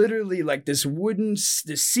 and literally like this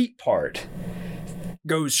seat part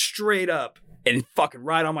goes straight up and fucking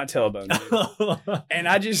right on my tailbone, dude. And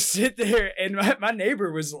I just sit there, and my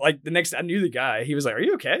neighbor was like, I knew the guy. He was like, are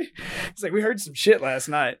you okay? He's like, we heard some shit last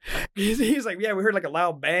night. He's like, yeah, we heard like a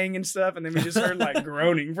loud bang and stuff, and then we just heard like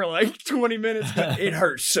groaning for like 20 minutes. It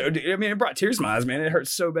hurts so, dude. I mean, it brought tears to my eyes, man. It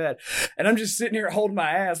hurts so bad. And I'm just sitting here holding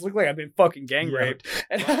my ass, look like I've been fucking gang raped.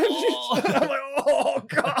 And I'm like, oh,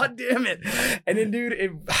 god damn it. And then,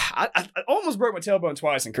 dude, I almost broke my tailbone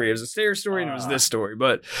twice in Korea. It was a stairs story, and it was this story.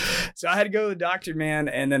 But so I had to go to the doctor, man,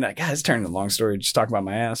 and then it's turning a long story just talking about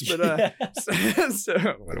my ass. But so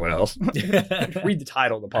what else? Read the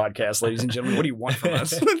title of the podcast, ladies and gentlemen. What do you want from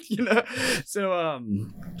us? So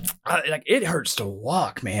like it hurts to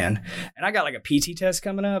walk, man. And I got like a PT test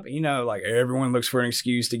coming up. Like everyone looks for an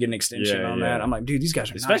excuse to get an extension on that. I'm like, dude, these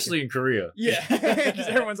guys are especially in Korea. Yeah, because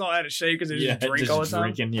everyone's all out of shape because they just drink all the time.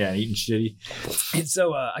 Drinking, eating shitty. And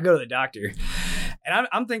so I go to the doctor, and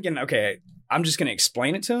I'm thinking, okay, I'm just going to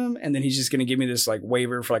explain it to him, and then he's just going to give me this like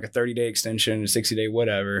waiver for like a 30-day extension, a 60-day,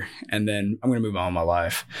 whatever, and then I'm going to move on with my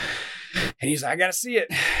life. And he's like, I got to see it.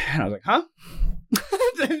 And I was like, huh?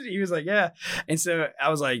 He was like, yeah. And so I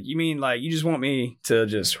was like, you mean like you just want me to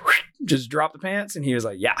just drop the pants? And he was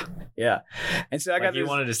like, yeah. And so I got you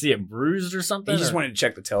wanted to see it bruised or something? He just wanted to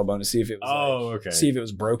check the tailbone to see if it was okay. See if it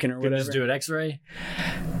was broken or whatever. Just do an x-ray?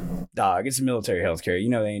 Dog, it's military healthcare.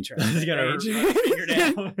 They ain't trying to get a finger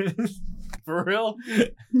down. For real?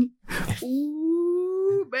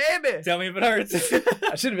 Ooh, baby. Tell me if it hurts.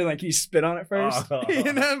 I should have been like, he spit on it first. But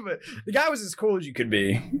the guy was as cool as you could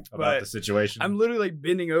be. About the situation. I'm literally like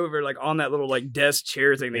bending over like on that little like desk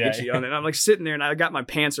chair thing they get you on. And I'm like sitting there, and I got my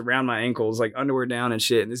pants around my ankles, like underwear down and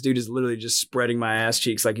shit. And this dude is literally just spreading my ass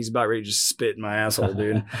cheeks like he's about ready to just spit in my asshole,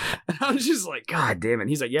 dude. And I'm just like, God damn it.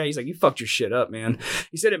 He's like, you fucked your shit up, man.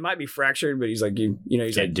 He said it might be fractured, but he's like, he's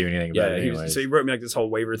can't like, do anything about it anyway. So he wrote me like this whole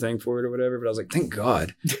waiver thing for it or whatever. But I was like, thank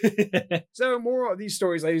God. So moral of these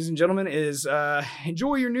stories, ladies and gentlemen, is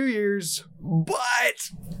enjoy your New Year's,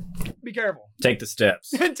 but be careful. Take the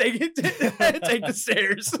steps. Take the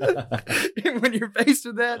stairs. When you're faced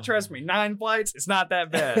with that, trust me, 9 flights, it's not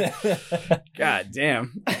that bad. God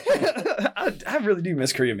damn. I really do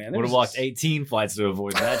miss Korea, man. Would have walked 18 flights to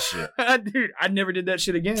avoid that shit. Dude, I never did that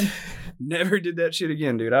shit again. Never did that shit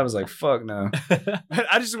again, dude. I was like, fuck no.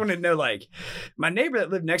 I just wanted to know, like, my neighbor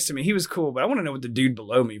that lived next to me, he was cool, but I want to know what the dude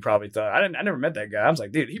below me probably thought. I never met that guy. I was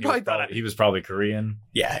like, dude, he probably thought he was probably Korean.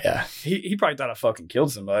 Yeah. He probably thought I fucking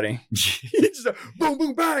killed somebody. Just a boom,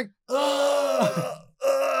 boom, bang.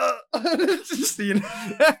 Just,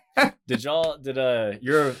 Did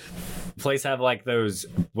your place have like those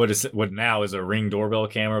what now is a Ring doorbell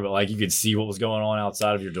camera, but like you could see what was going on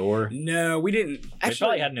outside of your door? No, we didn't. They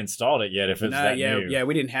probably hadn't installed it yet if it's that new. Yeah,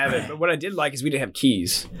 we didn't have it. But what I did like is we didn't have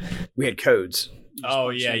keys. We had codes. Oh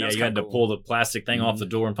yeah, yeah. You had to pull the plastic thing off the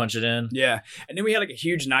door and punch it in. Yeah, and then we had like a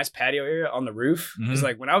huge, nice patio area on the roof. Because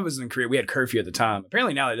like when I was in Korea, we had curfew at the time.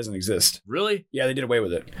 Apparently now that doesn't exist. Really? Yeah, they did away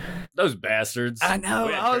with it. Those bastards. I know.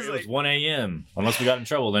 I was it was 1 a.m. Unless we got in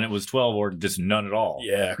trouble, then it was 12 or just none at all.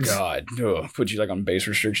 Yeah, God. Put you like on base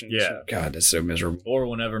restrictions. Yeah. God, that's so miserable. Or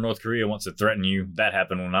whenever North Korea wants to threaten you, that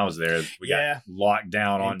happened when I was there. We got locked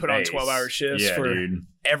down on put base. on 12-hour shifts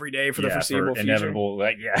every day for the foreseeable future. Inevitable,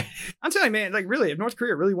 like, I'm telling you, man, like really, if North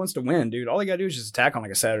Korea really wants to win, dude, all they gotta do is just attack on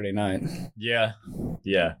like a Saturday night. Yeah.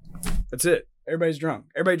 Yeah. That's it. Everybody's drunk.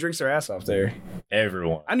 Everybody drinks their ass off there.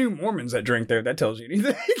 Everyone. I knew Mormons that drink there. That tells you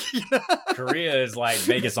anything. Korea is like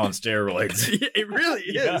Vegas on steroids. It really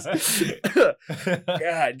is.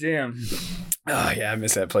 God damn. Oh yeah, I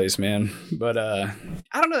miss that place, man. But I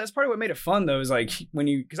don't know. That's part of what made it fun, though. Is like when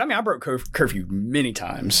because I broke curfew many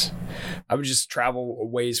times. I would just travel a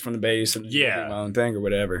ways from the base and do my own thing or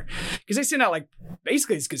whatever. Because they send out like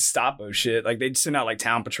basically it's Gestapo shit. Like they'd send out like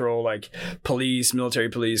town patrol, like police, military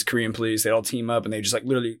police, Korean police. They all team up and they just like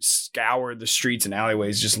literally scour the streets and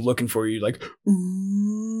alleyways just looking for you. Like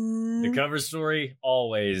the cover story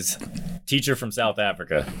always teacher from South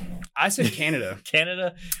Africa. I said Canada.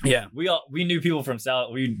 Canada? Yeah. We knew people from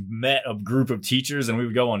South. We met a group of teachers and we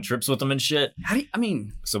would go on trips with them and shit.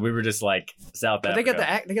 So we were just like South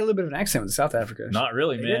Africa. They got a little bit of an accent with South Africa. Not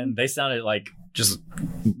really, man. Didn't? They sounded like just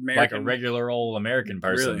American. Like a regular old American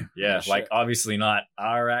person. Really? Yeah. Oh, like obviously not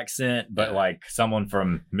our accent, but like someone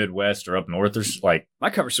from Midwest or up north or like. My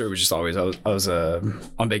cover story was just always I was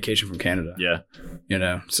on vacation from Canada. Yeah. You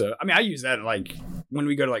know, so I use that like when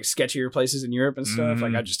we go to like sketchier places in Europe and stuff.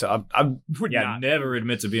 Like I would never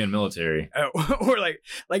admit to being military. Or like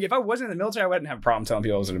if I wasn't in the military, I wouldn't have a problem telling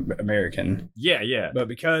people I was an American. Yeah, yeah. But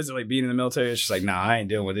because of like being in the military, it's just like, nah, I ain't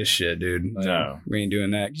dealing with this shit, dude. Like, no, we ain't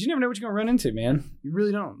doing that. Because you never know what you're gonna run into, man. You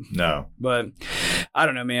really don't. No. But I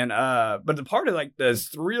don't know, man. But the part of like the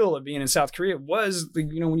thrill of being in South Korea was, like,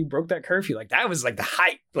 when you broke that curfew, like that was like the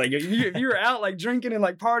hype. Like if you were out like drinking and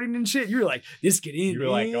like partying and shit, you were like, this get in. You were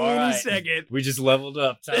like, all right, in a second. We just leveled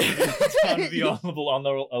up. Time to be on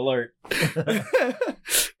the alert.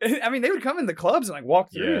 They would come in the clubs and like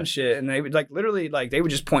walk through and shit, and they would like literally like they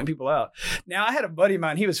would just point people out. Now I had a buddy of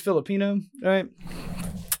mine. He was Filipino, right?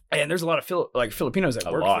 And there's a lot of Filipinos that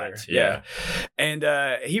work there. Yeah. And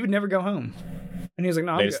he would never go home. And he was like,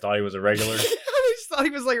 no, they just thought he was a regular. They just thought he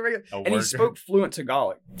was like a regular. And he spoke fluent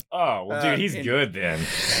Tagalog. Oh, well, dude, he's good then.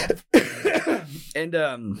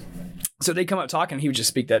 And so they come up talking, he would just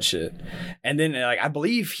speak that shit. And then like I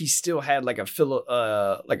believe he still had like a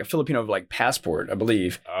Filipino like passport, I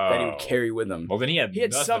believe, that he would carry with him. Well, then he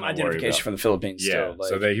had some identification from the Philippines still. Like,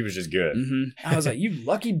 so that he was just good. Mm-hmm. I was like, you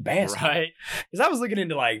lucky bastard. Right? Because I was looking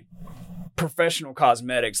into like professional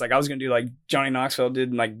cosmetics. Like I was gonna do like Johnny Knoxville did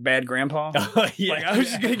in like Bad Grandpa. Like I was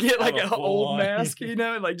just gonna get like an old mask, and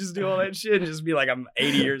like just do all that shit and just be like I'm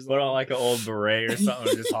 80 years old. Put on like an old beret or something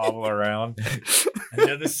and just hobble around.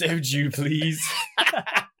 Another soju, please.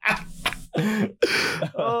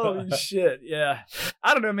 Holy shit. Yeah.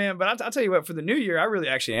 I don't know, man, but I'll tell you what, for the new year, I really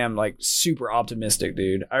actually am like super optimistic,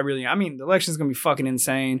 dude. The election's gonna be fucking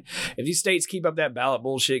insane. If these states keep up that ballot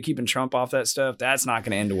bullshit, keeping Trump off that stuff, that's not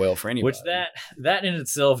gonna end well for anybody. Which that in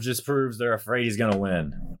itself just proves they're afraid he's gonna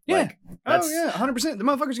win. Yeah. 100%. The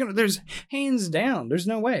motherfucker's gonna, there's hands down. There's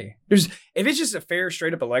no way. If it's just a fair,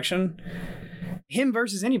 straight up election, him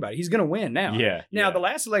versus anybody, he's gonna win now. Yeah. Now the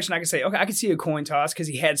last election, I could say, okay, I could see a coin toss because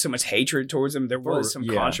he had so much hatred towards him. There was some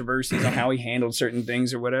controversies on how he handled certain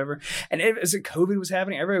things or whatever. And as COVID was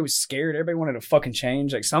happening, everybody was scared. Everybody wanted to fucking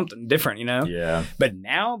change, like something different, Yeah. But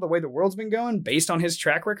now the way the world's been going, based on his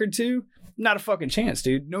track record too, not a fucking chance,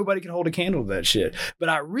 dude. Nobody can hold a candle to that shit. But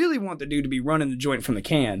I really want the dude to be running the joint from the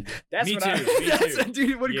can. That's Me what too.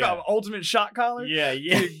 Dude, what do you call him? Ultimate shot caller? Yeah.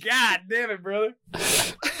 Dude, God damn it, brother.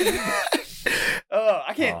 Oh,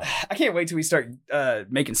 I can't wait till we start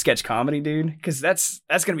making sketch comedy, dude, because that's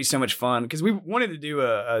gonna be so much fun. Because we wanted to do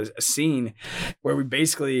a scene where we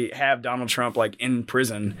basically have Donald Trump like in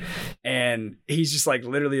prison, and he's just like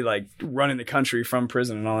literally like running the country from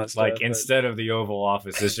prison and all that stuff. Like instead of the Oval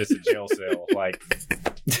Office, it's just a jail cell. Like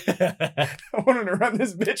I wanted to run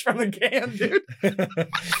this bitch from the can, dude.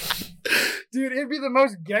 Dude, it'd be the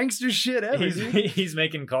most gangster shit ever. He's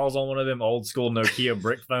making calls on one of them old school Nokia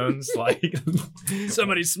brick phones. Like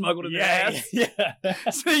somebody smuggled in the ass. Yeah.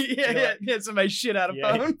 So, yeah. Somebody shit out a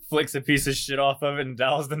phone. Flicks a piece of shit off of it and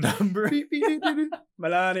dials the number.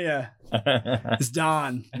 Melania. It's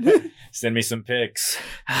Don. Send me some pics.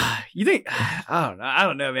 You think? I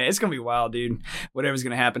don't know, man. It's gonna be wild, dude. Whatever's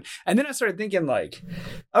gonna happen. And then I started thinking, like,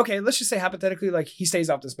 okay, let's just say hypothetically, like, he stays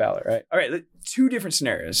off this ballot, right? All right, two different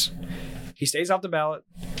scenarios. He stays off the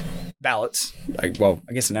ballots. Like, well,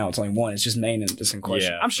 I guess now it's only one. It's just Maine and just in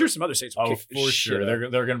question. I'm sure some other states will kick for sure. They're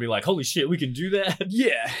going to be like, holy shit, we can do that.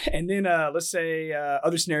 Yeah. And then let's say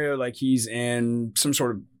other scenario, like he's in some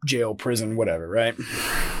sort of jail, prison, whatever, right?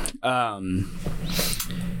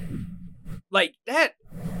 Like that,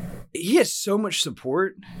 he has so much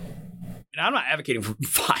support. And I'm not advocating for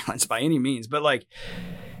violence by any means, but like,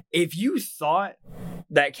 if you thought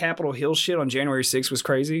that Capitol Hill shit on January 6th was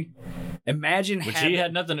crazy, imagine which he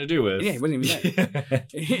had nothing to do with. Yeah, he wasn't even there.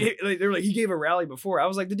 They were like, he gave a rally before. I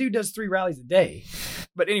was like, the dude does 3 rallies a day.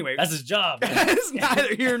 But anyway. That's his job. It's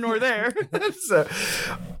neither here nor there. So,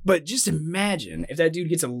 but just imagine if that dude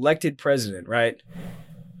gets elected president, right?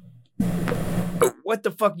 What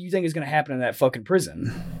the fuck do you think is going to happen in that fucking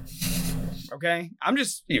prison? Okay, I'm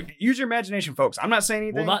just use your imagination, folks. I'm not saying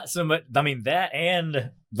anything. Well, not so much. I mean, that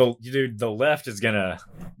and the left is gonna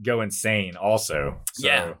go insane, also. So.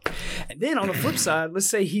 Yeah. And then on the flip side, let's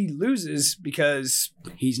say he loses because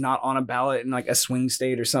he's not on a ballot in like a swing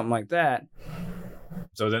state or something like that.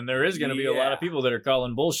 So then there is gonna be a lot of people that are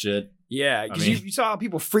calling bullshit. Yeah, because you saw how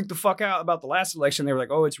people freaked the fuck out about the last election. They were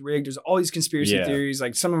like, "Oh, it's rigged." There's all these conspiracy theories.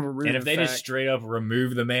 Like some of them are rooted. And if they just straight up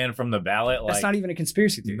remove the man from the ballot, like that's not even a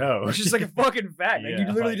conspiracy theory. No, it's just like a fucking fact. Like, you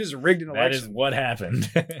literally just rigged an election. That is what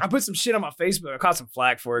happened. I put some shit on my Facebook. I caught some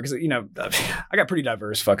flack for it because I got pretty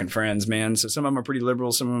diverse fucking friends, man. So some of them are pretty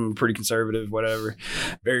liberal, some of them are pretty conservative, whatever.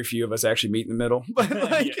 Very few of us actually meet in the middle, but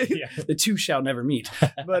like the two shall never meet.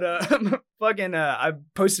 But I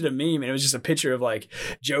posted a meme and it was just a picture of like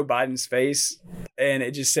Joe Biden's face. And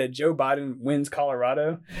it just said Joe Biden wins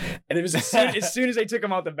Colorado. And it was as soon as they took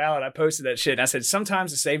him off the ballot, I posted that shit. And I said,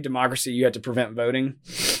 sometimes to save democracy, you have to prevent voting.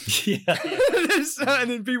 Yeah. And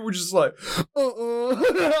then people were just like, I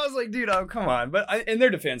was like, dude, oh, come on. But in their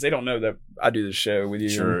defense, they don't know that I do this show with you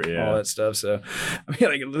and all that stuff. So, I mean,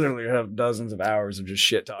 like, I literally have dozens of hours of just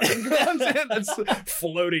shit talking. That's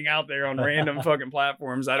floating out there on random fucking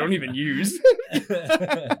platforms I don't even use.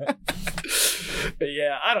 But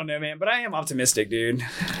yeah, I don't know, man. But I am optimistic, dude.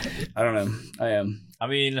 I don't know. I am. I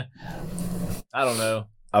mean, I don't know.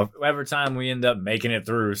 Every time we end up making it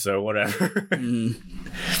through, so whatever.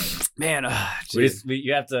 Man,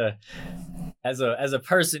 you have to, as a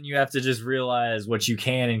person, you have to just realize what you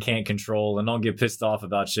can and can't control, and don't get pissed off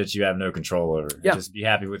about shit you have no control over. Yeah. Just be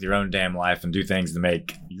happy with your own damn life and do things to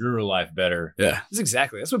make your life better. Yeah,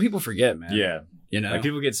 that's what people forget, man. Yeah. Like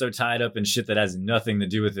people get so tied up in shit that has nothing to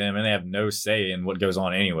do with them and they have no say in what goes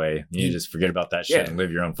on anyway. You just forget about that shit and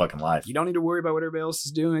live your own fucking life. You don't need to worry about what everybody else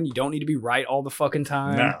is doing. You don't need to be right all the fucking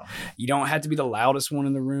time. No. You don't have to be the loudest one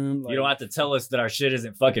in the room. You don't have to tell us that our shit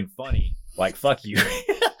isn't fucking funny. Like, fuck you.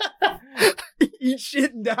 Eat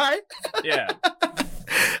shit and die? Yeah.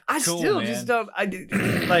 I still just don't.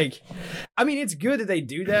 I mean, it's good that they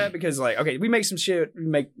do that because, like, okay, we make some shit. We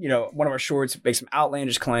make, one of our shorts make some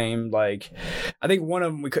outlandish claim. Like, I think one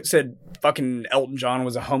of them said fucking Elton John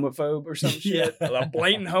was a homophobe or some shit. A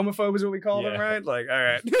blatant homophobe is what we called him, right? Like, all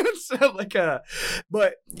right. So, like,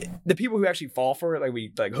 but the people who actually fall for it, like,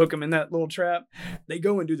 we like hook them in that little trap. They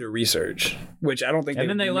go and do their research, which I don't think. And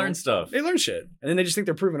then they learn stuff. They learn shit, and then they just think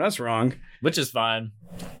they're proving us wrong, which is fine.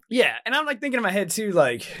 Yeah, and I'm like thinking in my head too,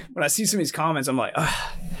 like when I see some of these comments, I'm like,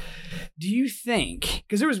 do you think?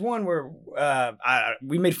 Because there was one where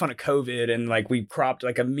we made fun of COVID and like we cropped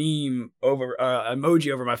like a meme over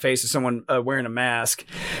emoji over my face of someone wearing a mask,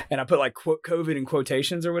 and I put like COVID in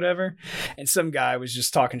quotations or whatever, and some guy was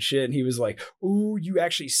just talking shit and he was like, "Ooh, you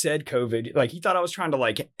actually said COVID." Like he thought I was trying to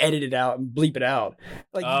like edit it out and bleep it out.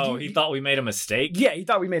 Like, he thought we made a mistake. Yeah, he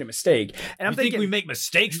thought we made a mistake, and I'm thinking we make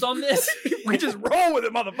mistakes on this. We just roll with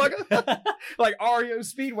it, motherfucker. Like REO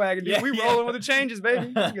Speedwagon, dude. We rolling with the changes,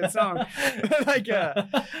 baby. It's a good song. Like,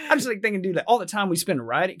 I'm just like thinking, dude, like all the time we spend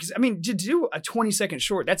writing, because I mean, to do a 20-second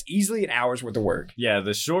short, that's easily an hour's worth of work. Yeah,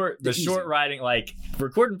 the short writing, like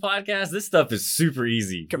recording podcasts, this stuff is super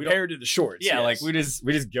easy compared to the shorts. Yeah, like we just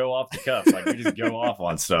go off the cuff, like we just go off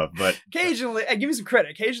on stuff. But occasionally, give me some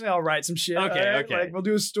credit. Occasionally, I'll write some shit. Okay. Like we'll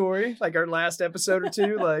do a story, like our last episode or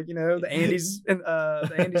two, like the Andes and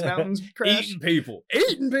the Andes Mountains crash. Eating people.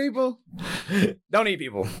 Don't eat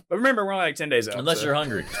people. But remember, we're only like 10 days out. Unless you're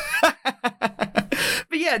hungry.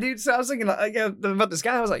 But yeah, dude. So I was thinking about this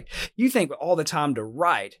guy. I was like, you think with all the time to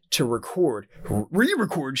write, to record,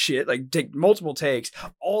 re-record shit, like take multiple takes,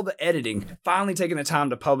 all the editing, finally taking the time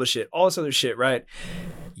to publish it, all this other shit, right?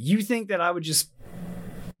 You think that I would just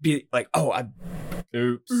be like, oh,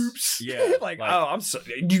 oops. Yeah. like, oh, I'm so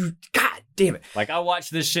God damn it. Like, I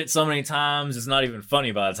watched this shit so many times, it's not even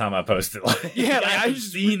funny by the time I post it. Like, yeah, like, I've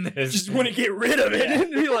seen this. Just want to get rid of it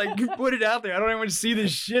and be like, put it out there. I don't even want to see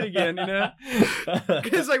this shit again, you know?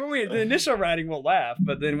 Because like the initial writing will laugh,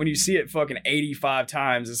 but then when you see it fucking 85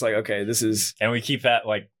 times, it's like, okay, this is. And we keep that,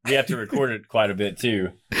 like, we have to record it quite a bit too.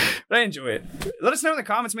 But I enjoy it. Let us know in the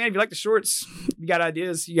comments, man. If you like the shorts, you got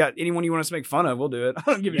ideas, you got anyone you want us to make fun of, we'll do it. I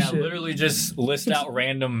don't give a shit. Literally just list out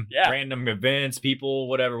random events, people,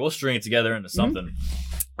 whatever. We'll string it together into something.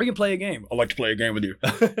 We can play a game. I'd like to play a game with you.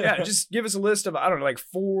 Yeah, just give us a list of, I don't know, like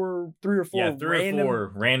three or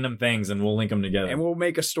four random things, and we'll link them together. And we'll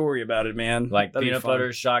make a story about it, man. Like peanut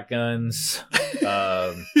butter, shotguns,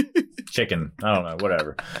 chicken. I don't know,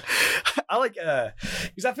 whatever. I like,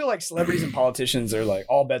 because I feel like celebrities and politicians are like,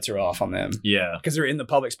 all bets are off on them. Yeah. Because they're in the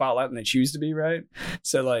public spotlight and they choose to be, right?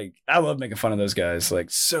 So like, I love making fun of those guys, like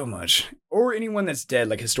so much. Or anyone that's dead,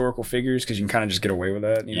 like historical figures, because you can kind of just get away with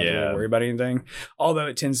that. You don't have to really worry about anything. Although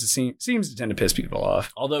it seems to tend to piss people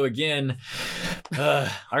off. Although again,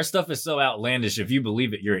 our stuff is so outlandish. If you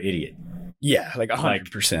believe it, you're an idiot. Yeah, like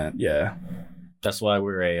 100%. Yeah. That's why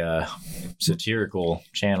we're a satirical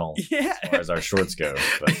channel as far as our shorts go.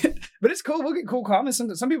 But it's cool. We'll get cool comments.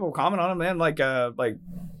 Some people will comment on them, man. Like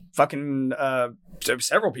fucking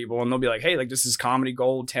several people, and they'll be like, hey, like, this is comedy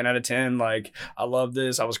gold, 10 out of 10. Like, I love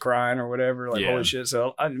this. I was crying or whatever. Like, holy shit.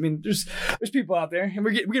 So I mean, there's people out there, and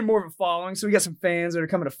we get more of a following. So we got some fans that are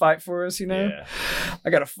coming to fight for us, you know? Yeah. I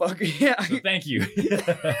gotta So thank you.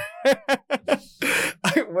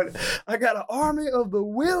 I got an army of the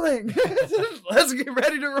willing. Let's get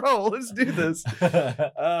ready to roll. Let's do this.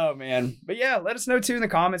 Oh man. But yeah, let us know too in the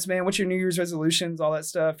comments, man. What's your New Year's resolutions, all that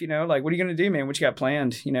stuff, you know? Like, what are you gonna do, man? What you got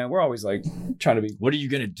planned? You know, we're always like trying to be. What are you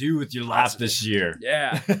gonna do with your life this year?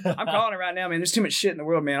 Yeah. I'm calling it right now, man. There's too much shit in the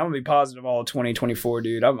world, man. I'm gonna be positive all of 2024,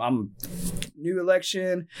 dude. I'm new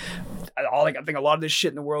election. I think a lot of this shit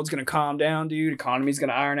in the world's gonna calm down, dude. Economy's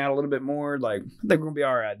gonna iron out a little bit more. Like, I think we're gonna be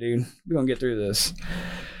all right, dude. We're gonna get through this.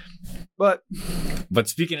 But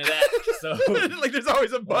speaking of that, so like, there's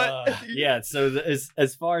always a but. Yeah. So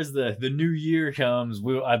as far as the new year comes,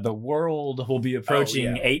 the world will be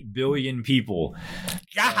approaching 8 billion people.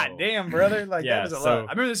 God damn, brother! Like, that was a lot. I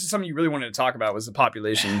remember this is something you really wanted to talk about, was the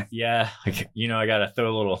population. Yeah, you know, I gotta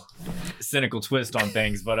throw a little cynical twist on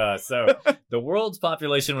things, but so the world's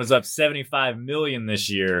population was up 75 million this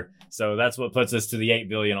year, so that's what puts us to the 8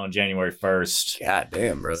 billion on January 1st. God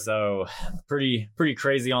damn, brother! So pretty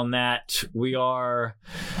crazy on that. We are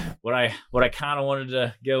what I kind of wanted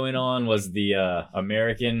to go in on was the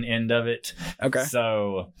American end of it. Okay.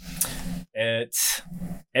 So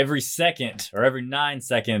every second or every 9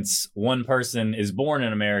 seconds, one person is born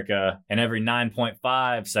in America, and every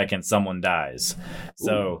 9.5 seconds, someone dies.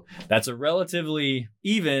 So that's a relatively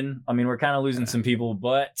even. I mean, we're kind of losing some people,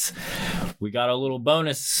 but we got a little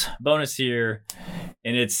bonus here,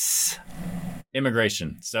 and it's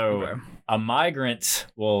immigration. So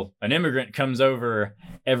an immigrant comes over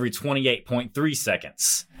every 28.3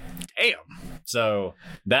 seconds. Damn. So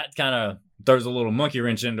that kind of throws a little monkey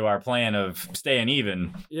wrench into our plan of staying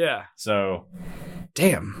even. Yeah. So.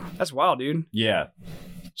 Damn. That's wild, dude. Yeah.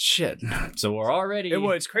 Shit. So we're already.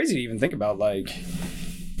 Well, it's crazy to even think about, like,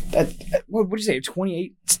 that. What did you say?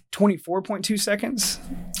 24.2 seconds?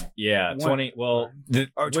 Yeah, 20. Well,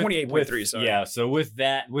 28.3. Sorry. Yeah, so with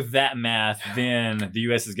that math, then the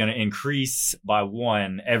U.S. is going to increase by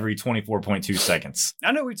 1 every 24.2 seconds.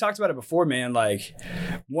 I know we talked about it before, man. Like,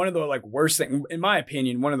 one of the worst things, in my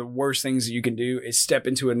opinion, one of the worst things that you can do is step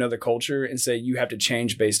into another culture and say you have to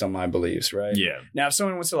change based on my beliefs, right? Yeah. Now, if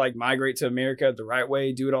someone wants to migrate to America the right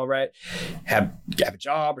way, do it all right, have a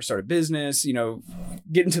job or start a business, you know,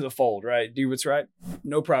 get into the fold, right? Do what's right,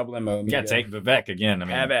 no problemo. Yeah, take Vivek again. I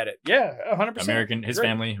mean, have at it. Yeah, 100%. His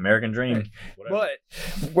family, American dream. But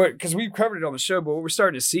because we've covered it on the show, but what we're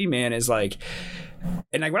starting to see, man, is like,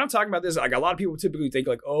 and like when I'm talking about this, like a lot of people typically think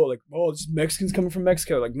oh, it's Mexicans coming from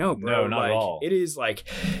Mexico. Like, no, bro, no, not at all. It is like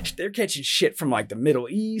they're catching shit from like the Middle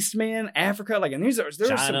East, man, Africa, like, and there are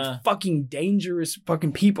some fucking dangerous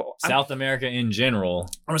fucking people. South America in general. I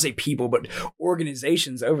don't want to say people, but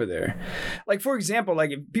organizations over there. Like, for example,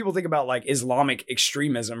 like if people think about like Islamic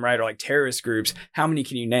extremism, right, or like terrorist groups, how many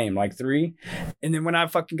can you name? Like 3. And then when I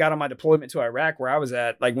fucking got on my deployment to Iraq, where I was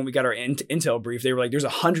at, like when we got our intel brief, they were like, there's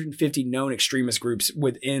 150 known extremist groups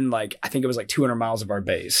within, like, I think it was like 200 miles of our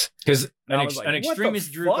base. Because And I was like, an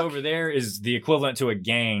extremist group over there is the equivalent to a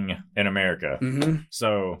gang in America.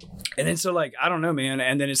 So, and then so like I don't know, man.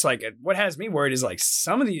 And then it's like what has me worried is like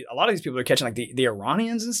a lot of these people are catching like the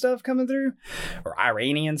Iranians and stuff coming through, or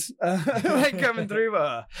Iranians like coming through.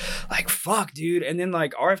 Like fuck, dude. And then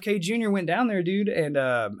like RFK Jr. went down there, dude. And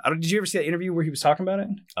did you ever see that interview where he was talking about it?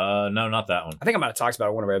 No, not that one. I think I might have talked about it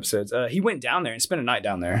in one of our episodes. He went down there and spent a night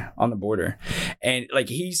down there on the border, and like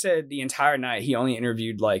he said, the entire night he only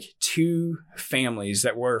interviewed like 2 families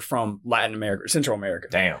that were from Latin America, Central America.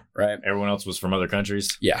 Damn. Right. Everyone else was from other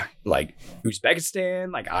countries. Yeah, like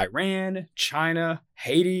Uzbekistan, like Iran, China,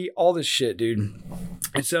 Haiti, all this shit, dude.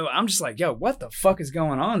 And so I'm just like, yo, what the fuck is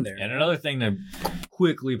going on there? And another thing to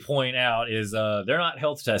quickly point out is they're not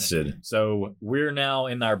health tested. So we're now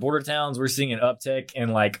in our border towns, we're seeing an uptick in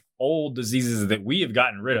like old diseases that we have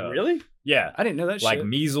gotten rid of. Really? Yeah. I didn't know that like shit. Like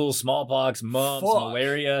measles, smallpox, mumps,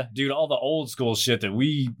 malaria. Dude, all the old school shit that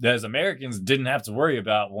we as Americans didn't have to worry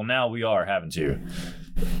about. Well, now we are having to.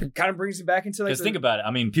 It kind of brings it back into like. Because think about it.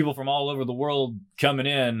 I mean, people from all over the world coming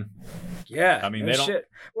in. Yeah. I mean, they don't. Shit.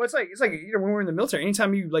 Well, it's like you know when we're in the military.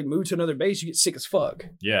 Anytime you like move to another base, you get sick as fuck.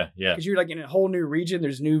 Yeah, yeah. Because you're like in a whole new region.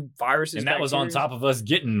 There's new viruses. And that was on top of us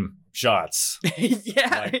getting shots.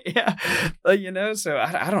 Yeah, like, yeah. Like, you know, so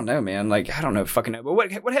I don't know, man. Like I don't know, fucking know. But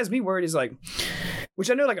what has me worried is like,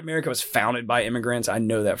 which I know like America was founded by immigrants. I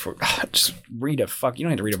know that for just read a fuck. You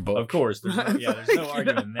don't have to read a book. Of course, there's no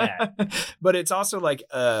arguing that. But it's also like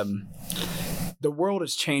the world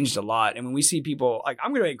has changed a lot, and when we see people like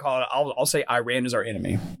I'm gonna call it, I'll say Iran is our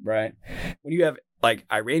enemy, right? When you have like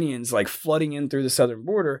Iranians like flooding in through the southern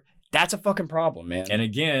border, that's a fucking problem, man. And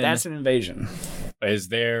again, that's an invasion. Is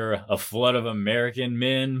there a flood of American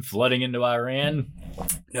men flooding into Iran?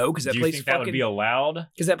 No, because that place. Do you think that would be allowed?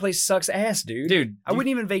 Because that place sucks ass, dude. Dude, I wouldn't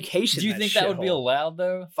even vacation. Do you think that would be allowed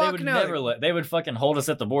though? Fuck they would no. Never they would fucking hold us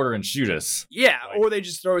at the border and shoot us. Yeah, or they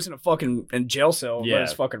just throw us in a fucking jail cell and let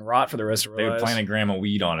us fucking rot for the rest of our lives. They would plant a gram of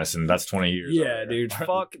weed on us, and that's 20 years. Yeah, dude.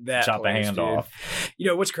 Fuck that. Chop place, a hand dude. off. You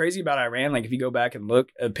know what's crazy about Iran? Like if you go back and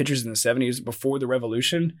look at pictures in the 70s before the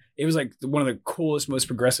revolution, it was like one of the coolest, most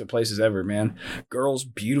progressive places ever, man. Girls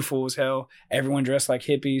beautiful as hell. Everyone dressed like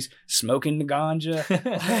hippies, smoking the ganja.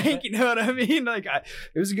 Like, you know what I mean? Like,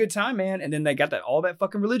 it was a good time, man. And then they got all that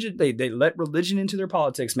fucking religion. They let religion into their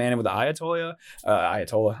politics, man. And with the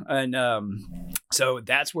Ayatollah, and so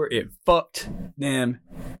that's where it fucked them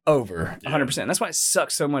over 100%. That's why it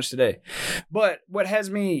sucks so much today. But what has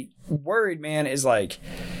me worried, man, is like.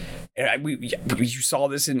 You saw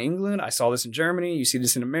this in England. I saw this in Germany. You see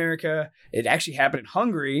this in America. It actually happened in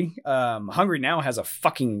Hungary. Hungary now has a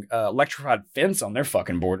fucking electrified fence on their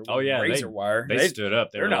fucking border. Oh yeah, razor wire. They stood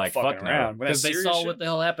up. They're not like, fucking fuck around because they saw what the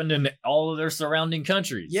hell happened in all of their surrounding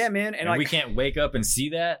countries. Yeah, man. And like, we can't wake up and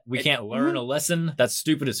see that. We can't learn a lesson. That's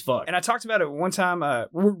stupid as fuck. And I talked about it one time.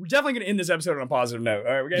 We're definitely going to end this episode on a positive note.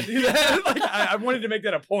 All right, we're going to do that. Like I wanted to make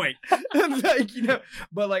that a point. Like, you know,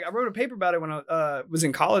 but like I wrote a paper about it when I was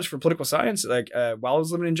in college for political science. Like while I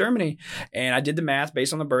was living in Germany, and I did the math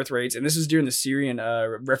based on the birth rates, and this is during the Syrian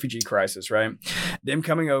refugee crisis, right? Them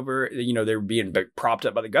coming over, you know, they were being propped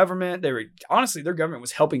up by the government. They were honestly, their government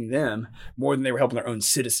was helping them more than they were helping their own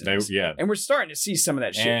citizens. And we're starting to see some of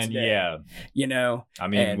that shit today. You know, I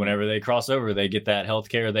mean, whenever they cross over, they get that health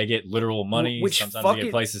care, they get literal money. Sometimes they get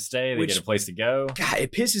a place to stay, they get a place to go. God,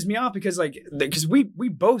 it pisses me off because we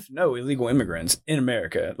both know illegal immigrants in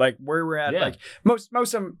America, like where we're at. Like most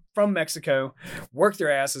of them from Mexico, work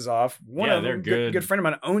their asses off. One of them, good friend of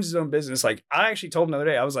mine, owns his own business. Like I actually told him the other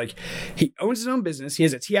day, I was like, he owns his own business. He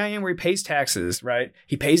has a TIN where he pays taxes, right?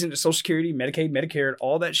 He pays into Social Security, Medicaid, Medicare,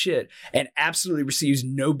 all that shit, and absolutely receives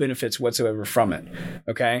no benefits whatsoever from it.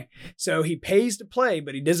 Okay, so he pays to play,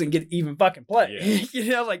 but he doesn't get even fucking play.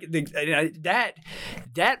 You know, like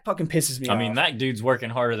that fucking pisses me off. I mean, that dude's working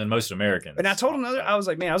harder than most Americans. And I told him I was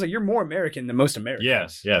like, you're more American than most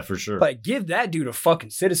Americans. Yeah, for sure. Like, give that dude a fucking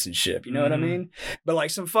citizenship. You know what I mean? But like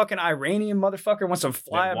some fucking Iranian motherfucker wants to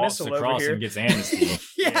fly a missile over here and gets amnesty.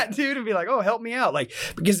 Dude, and be like, oh, help me out. Like,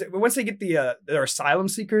 because once they get their asylum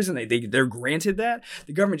seekers and they're granted that,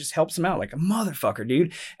 the government just helps them out like a motherfucker,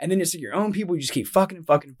 dude. And then it's like your own people, you just keep fucking and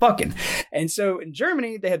fucking and fucking. And so in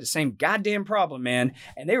Germany, they had the same goddamn problem, man.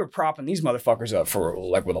 And they were propping these motherfuckers up for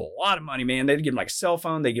like with a lot of money, man. They'd give them like cell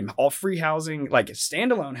phone, they give them all free housing, like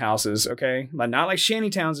standalone houses, okay? Like not like shanty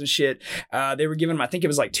towns and shit. They were giving them, I think it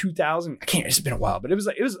was like 2,000. I can't, it's been a while, but it was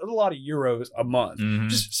a lot of euros a month.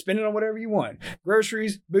 Just spend it on whatever you want.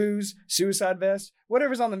 Groceries, booze, suicide vest,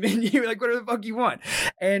 whatever's on the menu, like whatever the fuck you want.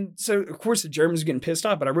 And so of course the Germans were getting pissed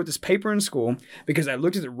off, but I wrote this paper in school because I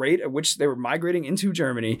looked at the rate at which they were migrating into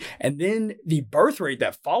Germany, and then then the birth rate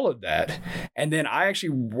that followed that, and then I actually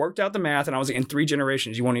worked out the math, and I was like, in 3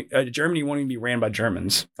 generations, Germany won't even be ran by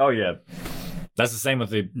Germans. Oh yeah, that's the same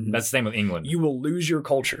with that's the same with England. You will lose your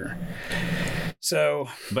culture. So,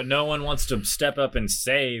 but no one wants to step up and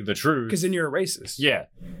say the truth because then you're a racist. Yeah.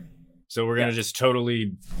 So we're gonna just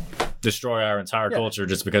totally destroy our entire culture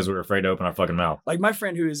just because we were afraid to open our fucking mouth. Like my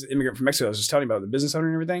friend who is an immigrant from Mexico, I was just telling you about, the business owner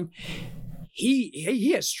and everything.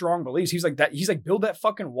 He has strong beliefs. He's like that. He's like, build that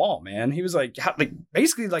fucking wall, man. He was like,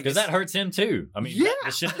 basically like, because that hurts him too. I mean,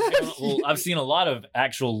 the shit that's going on, well, I've seen a lot of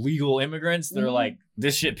actual legal immigrants that are like,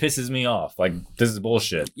 this shit pisses me off. Like, this is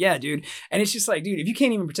bullshit. Yeah, dude. And it's just like, dude, if you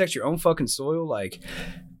can't even protect your own fucking soil, like,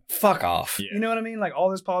 fuck off. Yeah. You know what I mean? Like all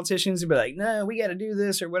those politicians would be like, no, we got to do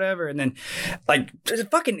this or whatever. And then like,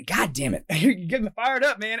 fucking, God damn it. You're getting me fired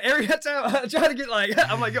up, man. Every time I try to get like,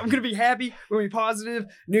 I'm going to be happy. We're going to be positive.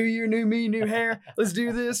 New year, new me, new hair. Let's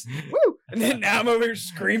do this. Woo. And then now I'm over here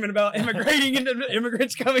screaming about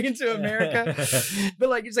immigrants coming into America. But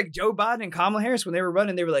like, it's like Joe Biden and Kamala Harris, when they were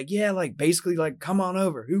running, they were like, yeah, like basically like, come on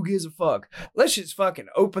over. Who gives a fuck? Let's just fucking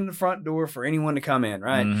open the front door for anyone to come in.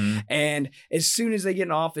 Right. Mm-hmm. And as soon as they get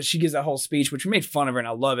in office, she gives that whole speech, which we made fun of her, and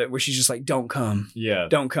I love it, where she's just like, don't come. Yeah.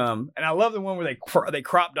 Don't come. And I love the one where they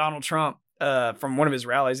crop Donald Trump from one of his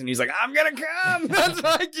rallies, and he's like, I'm gonna come. That's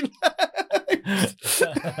like,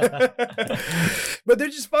 but they're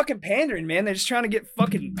just fucking pandering, man. They're just trying to get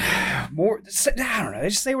fucking more. I don't know. They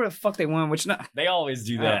just say where the fuck they want, which not. They always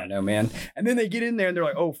do that. I don't know, man. And then they get in there and they're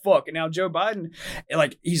like, oh fuck. And now Joe Biden,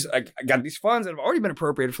 like, he's like, I got these funds that have already been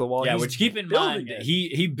appropriated for the wall. Yeah, he's which keep in mind,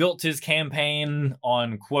 he built his campaign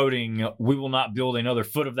on quoting, "We will not build another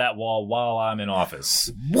foot of that wall while I'm in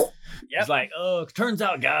office." Yep. It's like, turns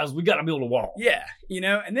out, guys, we got to build a wall. Yeah, you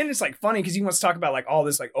know, and then it's like funny because he wants to talk about like all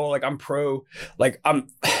this, like, oh, like I'm pro, like I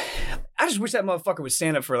just wish that motherfucker would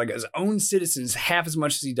stand up for like his own citizens half as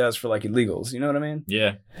much as he does for like illegals. You know what I mean?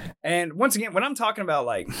 Yeah. And once again, when I'm talking about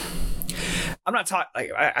like, I'm not talking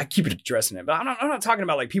like I keep addressing it, but I'm not talking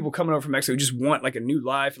about like people coming over from Mexico who just want like a new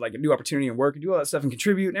life, like a new opportunity and work and do all that stuff and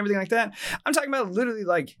contribute and everything like that. I'm talking about literally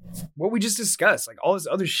like what we just discussed, like all this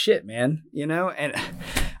other shit, man. You know, and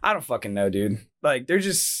I don't fucking know, dude. Like they're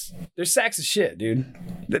sacks of shit, dude.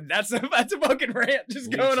 That's a fucking rant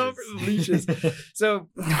just leeches. Going over the leeches. So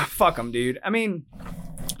fuck them, dude. I mean,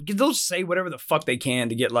 they'll say whatever the fuck they can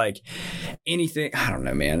to get like anything. I don't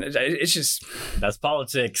know, man. It's just, that's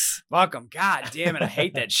politics. Fuck them. God damn it. I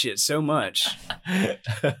hate that shit so much. All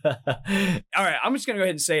right. I'm just going to go ahead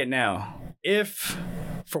and say it now. If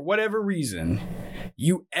for whatever reason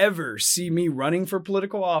you ever see me running for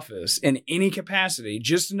political office in any capacity,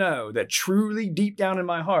 just know that truly deep down in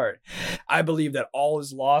my heart, I believe that all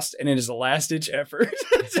is lost and it is a last ditch effort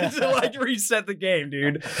to like reset the game,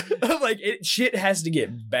 dude. Like shit has to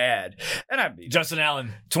get bad. And I mean, Justin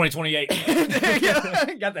Allen, 2028.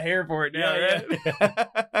 Got the hair for it now. Yeah.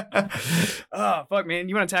 Oh fuck, man.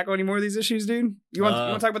 You want to tackle any more of these issues, dude? You want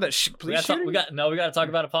to talk about that police shooting? We got to talk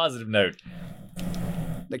about a positive note.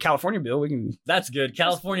 The California bill, we can. That's good.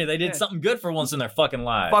 California, they did something good for once in their fucking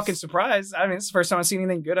lives. Fucking surprised. I mean, it's the first time I've seen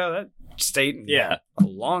anything good out of that state in a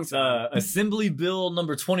long time. Assembly Bill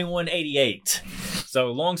number 2188.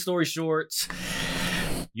 So, long story short,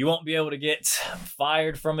 you won't be able to get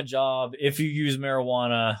fired from a job if you use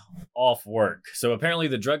marijuana off work. So apparently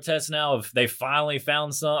the drug tests now, if they finally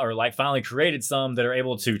found some, or like finally created some that are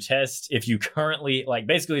able to test if you currently, like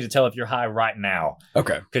basically to tell if you're high right now.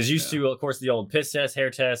 Okay. Because used to, of course, the old piss test, hair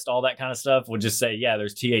test, all that kind of stuff would just say, yeah,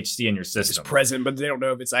 there's THC in your system. It's present, but they don't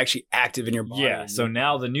know if it's actually active in your body. Yeah. So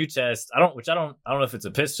now the new test, I don't know if it's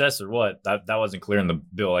a piss test or what. That wasn't clear in the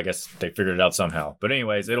bill. I guess they figured it out somehow. But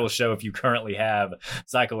anyways, it'll show if you currently have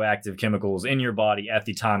psychoactive chemicals in your body at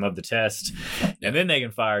the time of the test, and then they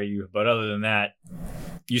can fire you. But other than that,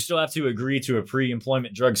 you still have to agree to a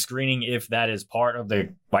pre-employment drug screening if that is part of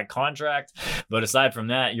the contract. But aside from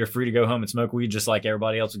that, you're free to go home and smoke weed just like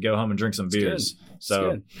everybody else would go home and drink some beers.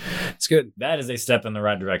 So it's good. That is a step in the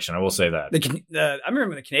right direction. I will say that. I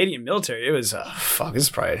remember the Canadian military. It was this is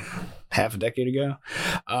probably half a decade ago.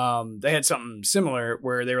 They had something similar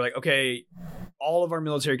where they were like, okay, all of our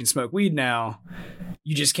military can smoke weed now.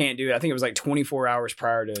 You just can't do it. I think it was like 24 hours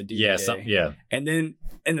prior to D-Day. Yeah. And then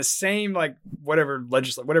in the same whatever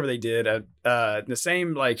they did, the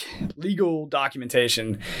same legal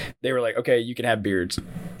documentation, they were like, okay, you can have beards.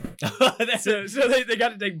 so they got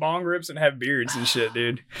to take bong rips and have beards and shit,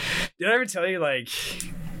 dude. Did I ever tell you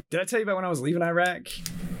did I tell you about when I was leaving Iraq?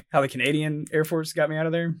 How the Canadian Air Force got me out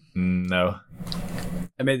of there? No.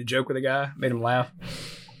 I made the joke with a guy, made him laugh.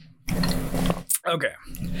 Okay.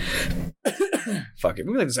 Fuck it.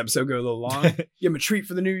 We let this episode go a little long. Give him a treat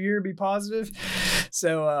for the new year, be positive.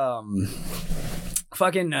 So,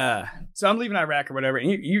 fucking, so I'm leaving Iraq or whatever. And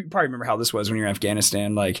you probably remember how this was when you're in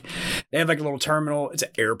Afghanistan. Like, they have like a little terminal. It's an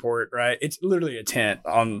airport, right? It's literally a tent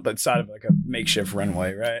on the side of like a makeshift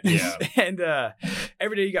runway, right? Yeah. And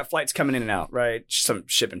every day you got flights coming in and out, right? Some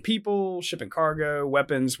shipping people, shipping cargo,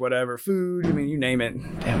 weapons, whatever, food. I mean, you name it.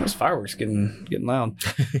 Damn, those fireworks getting loud.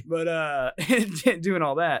 But doing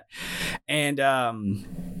all that. And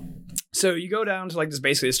so you go down to like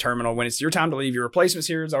this terminal when it's your time to leave. Your replacement's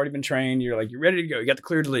here. It's already been trained. You're ready to go. You got the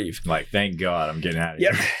clear to leave. Like, thank God I'm getting out of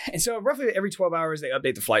here. Yep. And so roughly every 12 hours they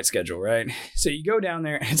update the flight schedule, right? So you go down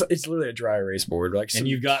there. It's literally a dry erase board. Like, and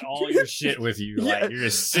you've got all your shit with you. Yeah. Like, you're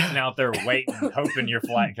just sitting out there waiting, hoping your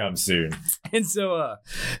flight comes soon. And so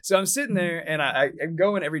I'm sitting there and I'm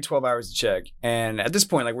going every 12 hours to check. And at this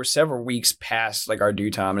point, like, we're several weeks past like our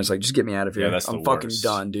due time. And it's like, just get me out of here. Yeah, that's I'm the fucking worst.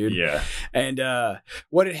 done, dude. Yeah. And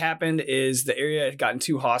what had happened is the area had gotten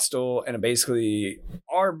too hostile, and basically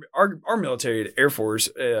our military, the Air Force,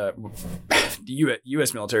 the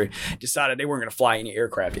U.S. military, decided they weren't going to fly any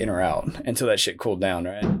aircraft in or out until that shit cooled down,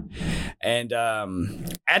 right? And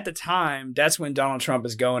at the time, that's when Donald Trump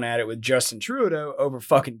is going at it with Justin Trudeau over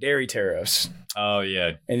fucking dairy tariffs. Oh,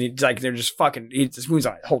 yeah. And it's like they're just fucking, he just moves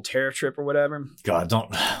on a whole tariff trip or whatever. God,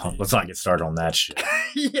 let's not get started on that shit.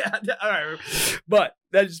 Yeah, all right. But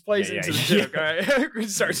that just plays into the joke, all right? We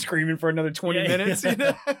start screaming for another 20 minutes, you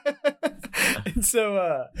know? And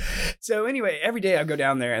so anyway, every day I go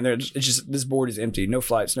down there and it's just, this board is empty. No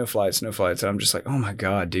flights. And I'm just like, oh my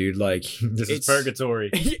God, dude. Like, this is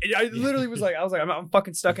purgatory. I literally was like, I'm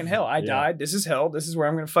fucking stuck in hell. I died. This is hell. This is where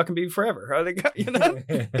I'm going to fucking be forever. How they got, you know?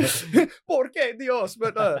 Porque Dios.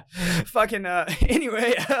 But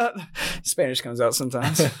anyway, Spanish comes out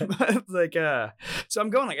sometimes. But like, so I'm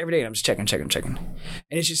going like every day and I'm just checking.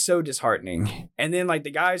 And it's just so disheartening. And then like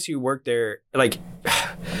the guys who work there, like,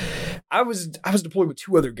 I was deployed with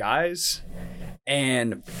two other guys,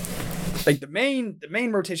 and like the main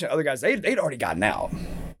rotation of other guys, they'd already gotten out.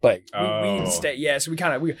 Like we didn't stay. Yeah, so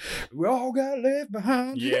we all got left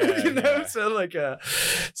behind. Yeah, you know. Yeah. So like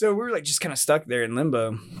so we were like just kind of stuck there in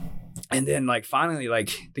limbo. And then like finally like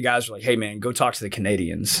the guys were like, "Hey man, go talk to the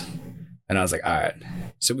Canadians." And I was like, all right.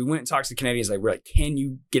 So we went and talked to the Canadians. Like, we're like, can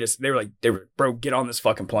you get us? They were, bro, get on this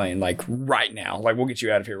fucking plane. Like right now. Like, we'll get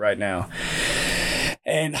you out of here right now.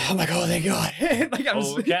 And I'm like, oh, thank God.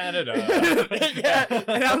 Like, Canada. Yeah.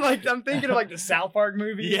 And I'm thinking of like the South Park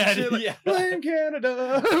movie. Yeah. And shit, like, Yeah. Blame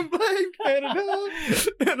Canada. Blame Canada.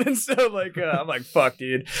 And then so like, I'm like, fuck,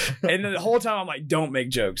 dude. And then the whole time I'm like, don't make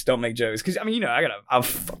jokes. Cause I mean, you know, I'm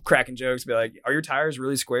cracking jokes, be like, are your tires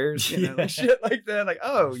really squares? You know, like shit like that. Like,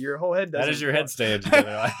 oh, your whole head doesn't. That is your head stand.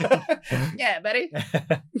 Yeah, buddy.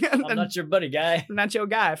 I'm not your buddy, guy. I'm not your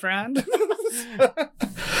guy, friend.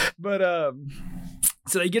 But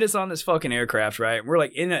so they get us on this fucking aircraft, right? We're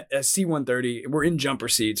like in a C-130. We're in jumper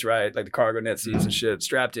seats, right? Like the cargo net seats and shit,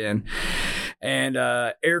 strapped in. And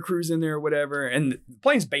air crew's in there or whatever. And the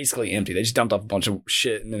plane's basically empty. They just dumped off a bunch of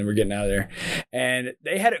shit and then we're getting out of there. And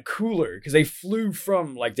they had a cooler because they flew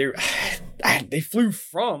from like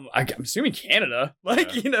I'm assuming Canada.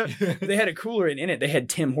 Like, you know, they had a cooler and in it they had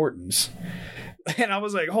Tim Hortons. And I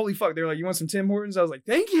was like, holy fuck. They were like, you want some Tim Hortons? I was like,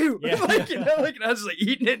 thank you. Yeah. Like, you know, like, and I was just like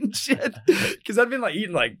eating it and shit. Cause I'd been like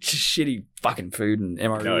eating like shitty fucking food and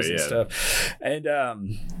MREs and stuff. And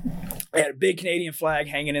I had a big Canadian flag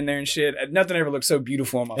hanging in there and shit. Nothing ever looked so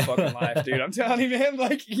beautiful in my fucking life, dude. I'm telling you, man.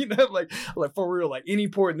 Like, you know, like for real, like any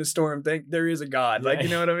port in the storm, think there is a God. Like, you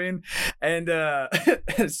know what I mean?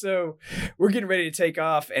 And so we're getting ready to take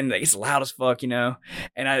off and it's loud as fuck, you know.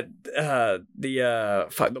 And the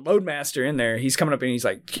loadmaster in there, he's coming up and he's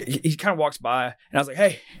like, he kind of walks by and I was like,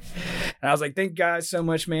 hey. And I was like, thank you guys so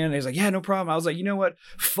much, man. And he's like, yeah, no problem. I was like, you know what?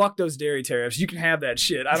 Fuck those dairy tariffs. You can have that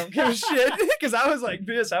shit. I don't give a shit. Because I was like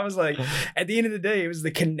this. I was like, at the end of the day, it was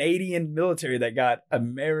the Canadian military that got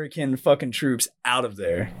American fucking troops out of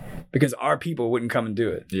there because our people wouldn't come and do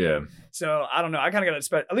it. Yeah. So I don't know. I kind of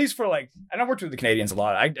got at least for like, and I've worked with the Canadians a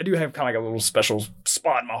lot. I do have kind of like a little special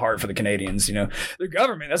spot in my heart for the Canadians. You know, their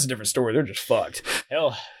government, that's a different story. They're just fucked.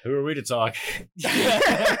 Hell, who are we to talk?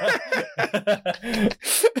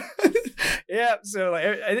 Yeah, so like,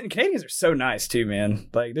 I think Canadians are so nice too, man.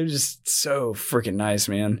 Like they're just so freaking nice,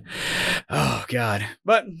 man. Oh God!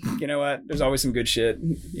 But you know what? There's always some good shit.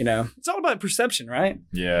 You know, it's all about perception, right?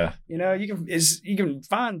 Yeah. You know, you can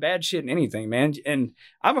find bad shit in anything, man. And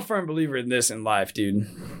I'm a firm believer in this in life, dude.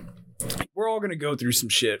 We're all gonna go through some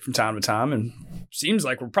shit from time to time, and seems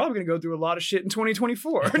like we're probably gonna go through a lot of shit in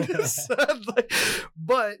 2024.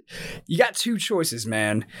 But you got two choices,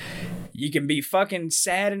 man. You can be fucking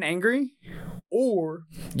sad and angry, or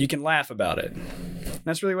you can laugh about it.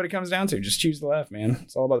 That's really what it comes down to. Just choose the laugh, man.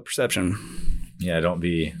 It's all about the perception. Yeah, don't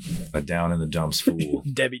be a down in the dumps fool.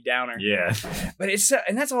 Debbie Downer. Yeah. But it's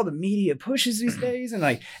and that's all the media pushes these days,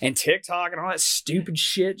 and TikTok and all that stupid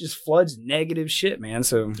shit just floods negative shit, man.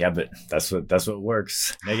 So yeah, but that's what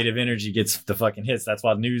works. Negative energy gets the fucking hits. That's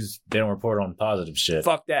why news, they don't report on positive shit.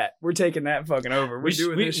 Fuck that. We're taking that fucking over. We're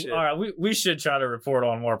doing this shit. All right, we should try to report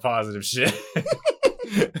on more positive shit.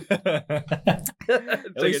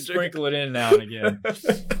 At least sprinkle it in now and again.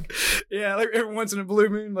 Yeah, like every once in a blue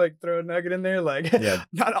moon, like throw a nugget in there. Like, yeah.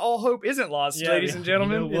 Not all hope isn't lost, ladies and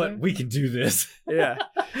gentlemen. You know what? We can do this. Yeah.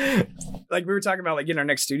 Like we were talking about, like getting our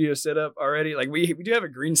next studio set up already. Like we do have a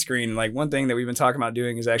green screen. Like one thing that we've been talking about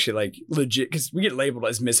doing is actually like legit, because we get labeled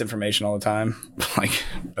as misinformation all the time. Like,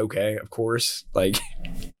 okay, of course. Like,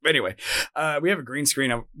 but anyway, we have a green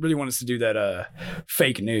screen. I really want us to do that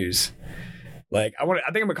fake news. Like I think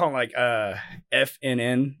I'm gonna call it like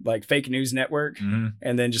FNN, like fake news network,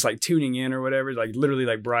 and then just like tuning in or whatever, like literally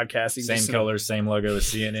like broadcasting. Same colors, same logo as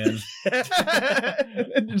CNN.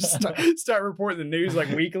 And just start reporting the news like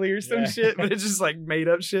weekly or some shit, but it's just like made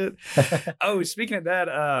up shit. Oh, speaking of that,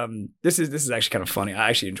 this is actually kind of funny. I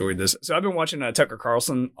actually enjoyed this. So I've been watching Tucker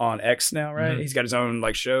Carlson on X now, right? He's got his own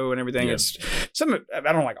like show and everything. Yeah. It's I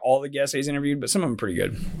don't know like all the guests he's interviewed, but some of them are pretty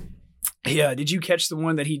good. Yeah, did you catch the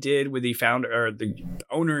one that he did with the founder or the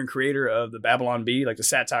owner and creator of the Babylon Bee, like the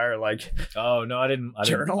satire, like? Oh no, I didn't.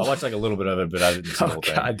 Journal? I watched like a little bit of it, but I didn't see the whole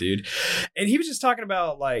thing. God, dude! And he was just talking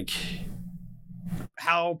about like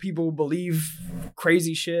how people believe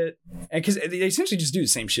crazy shit, and because they essentially just do the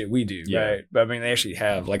same shit we do, right? But I mean, they actually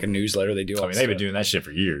have like a newsletter. They do. They've been doing that shit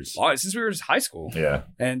for years. Oh, since we were in high school. Yeah,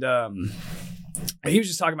 and he was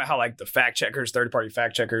just talking about how like the fact checkers, third-party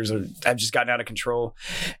fact checkers have just gotten out of control.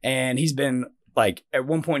 And he's been like, at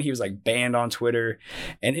one point he was like banned on Twitter,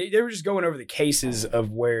 and they were just going over the cases of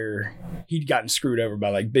where he'd gotten screwed over by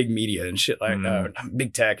like big media and shit, like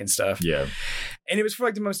big tech and stuff. Yeah. And it was for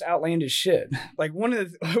like the most outlandish shit. Like one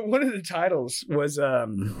of the titles was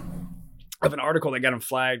of an article that got him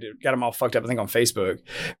flagged, got him all fucked up, I think on Facebook,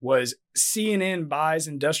 was CNN buys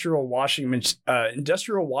industrial washing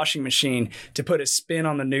machine to put a spin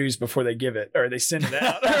on the news before they give it, or they send it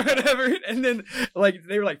out or whatever. And then like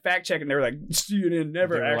they were like fact checking, they were like, CNN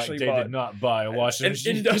never actually bought. They did not buy a washing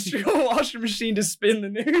machine. Industrial washing machine to spin the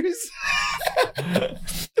news. I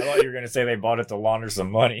thought you were gonna say they bought it to launder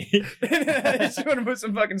some money. They just want to put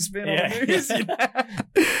some fucking spin on the news. Yeah.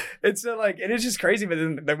 It's like, and it's just crazy. But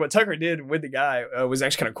then like, what Tucker did with the guy was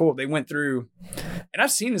actually kind of cool. They went through, and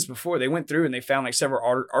I've seen this before. They went through and they found like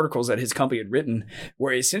several articles that his company had written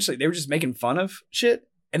where essentially they were just making fun of shit.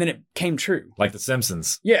 And then it came true. Like The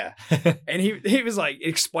Simpsons. Yeah. And he was like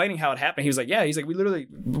explaining how it happened. He was like, yeah, he's like, we literally,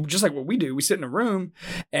 just like what we do, we sit in a room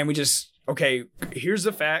and we just, okay, here's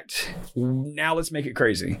the fact. Now let's make it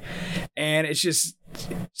crazy. And it's just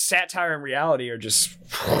satire and reality are just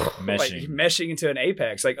meshing into an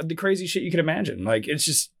apex, like the crazy shit you can imagine. Like it's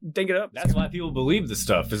just, think it up. That's why people believe this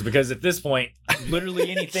stuff, is because at this point,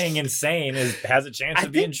 literally anything insane has a chance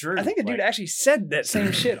of being true. I think the dude actually said that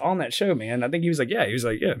same shit on that show, man. I think he was like, yeah,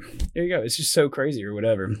 there you go. It's just so crazy or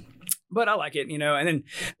whatever. But I like it, you know. And then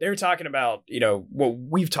they were talking about, you know, what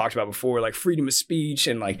we've talked about before, like freedom of speech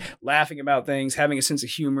and like laughing about things, having a sense of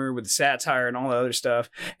humor with satire and all the other stuff.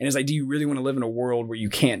 And it's like, do you really want to live in a world where you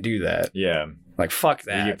can't do that? Yeah. Like, fuck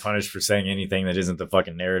that. You get punished for saying anything that isn't the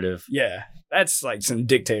fucking narrative. Yeah. That's like some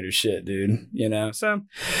dictator shit, dude, you know? So,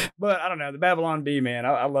 but I don't know. The Babylon Bee, man,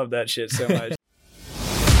 I love that shit so much.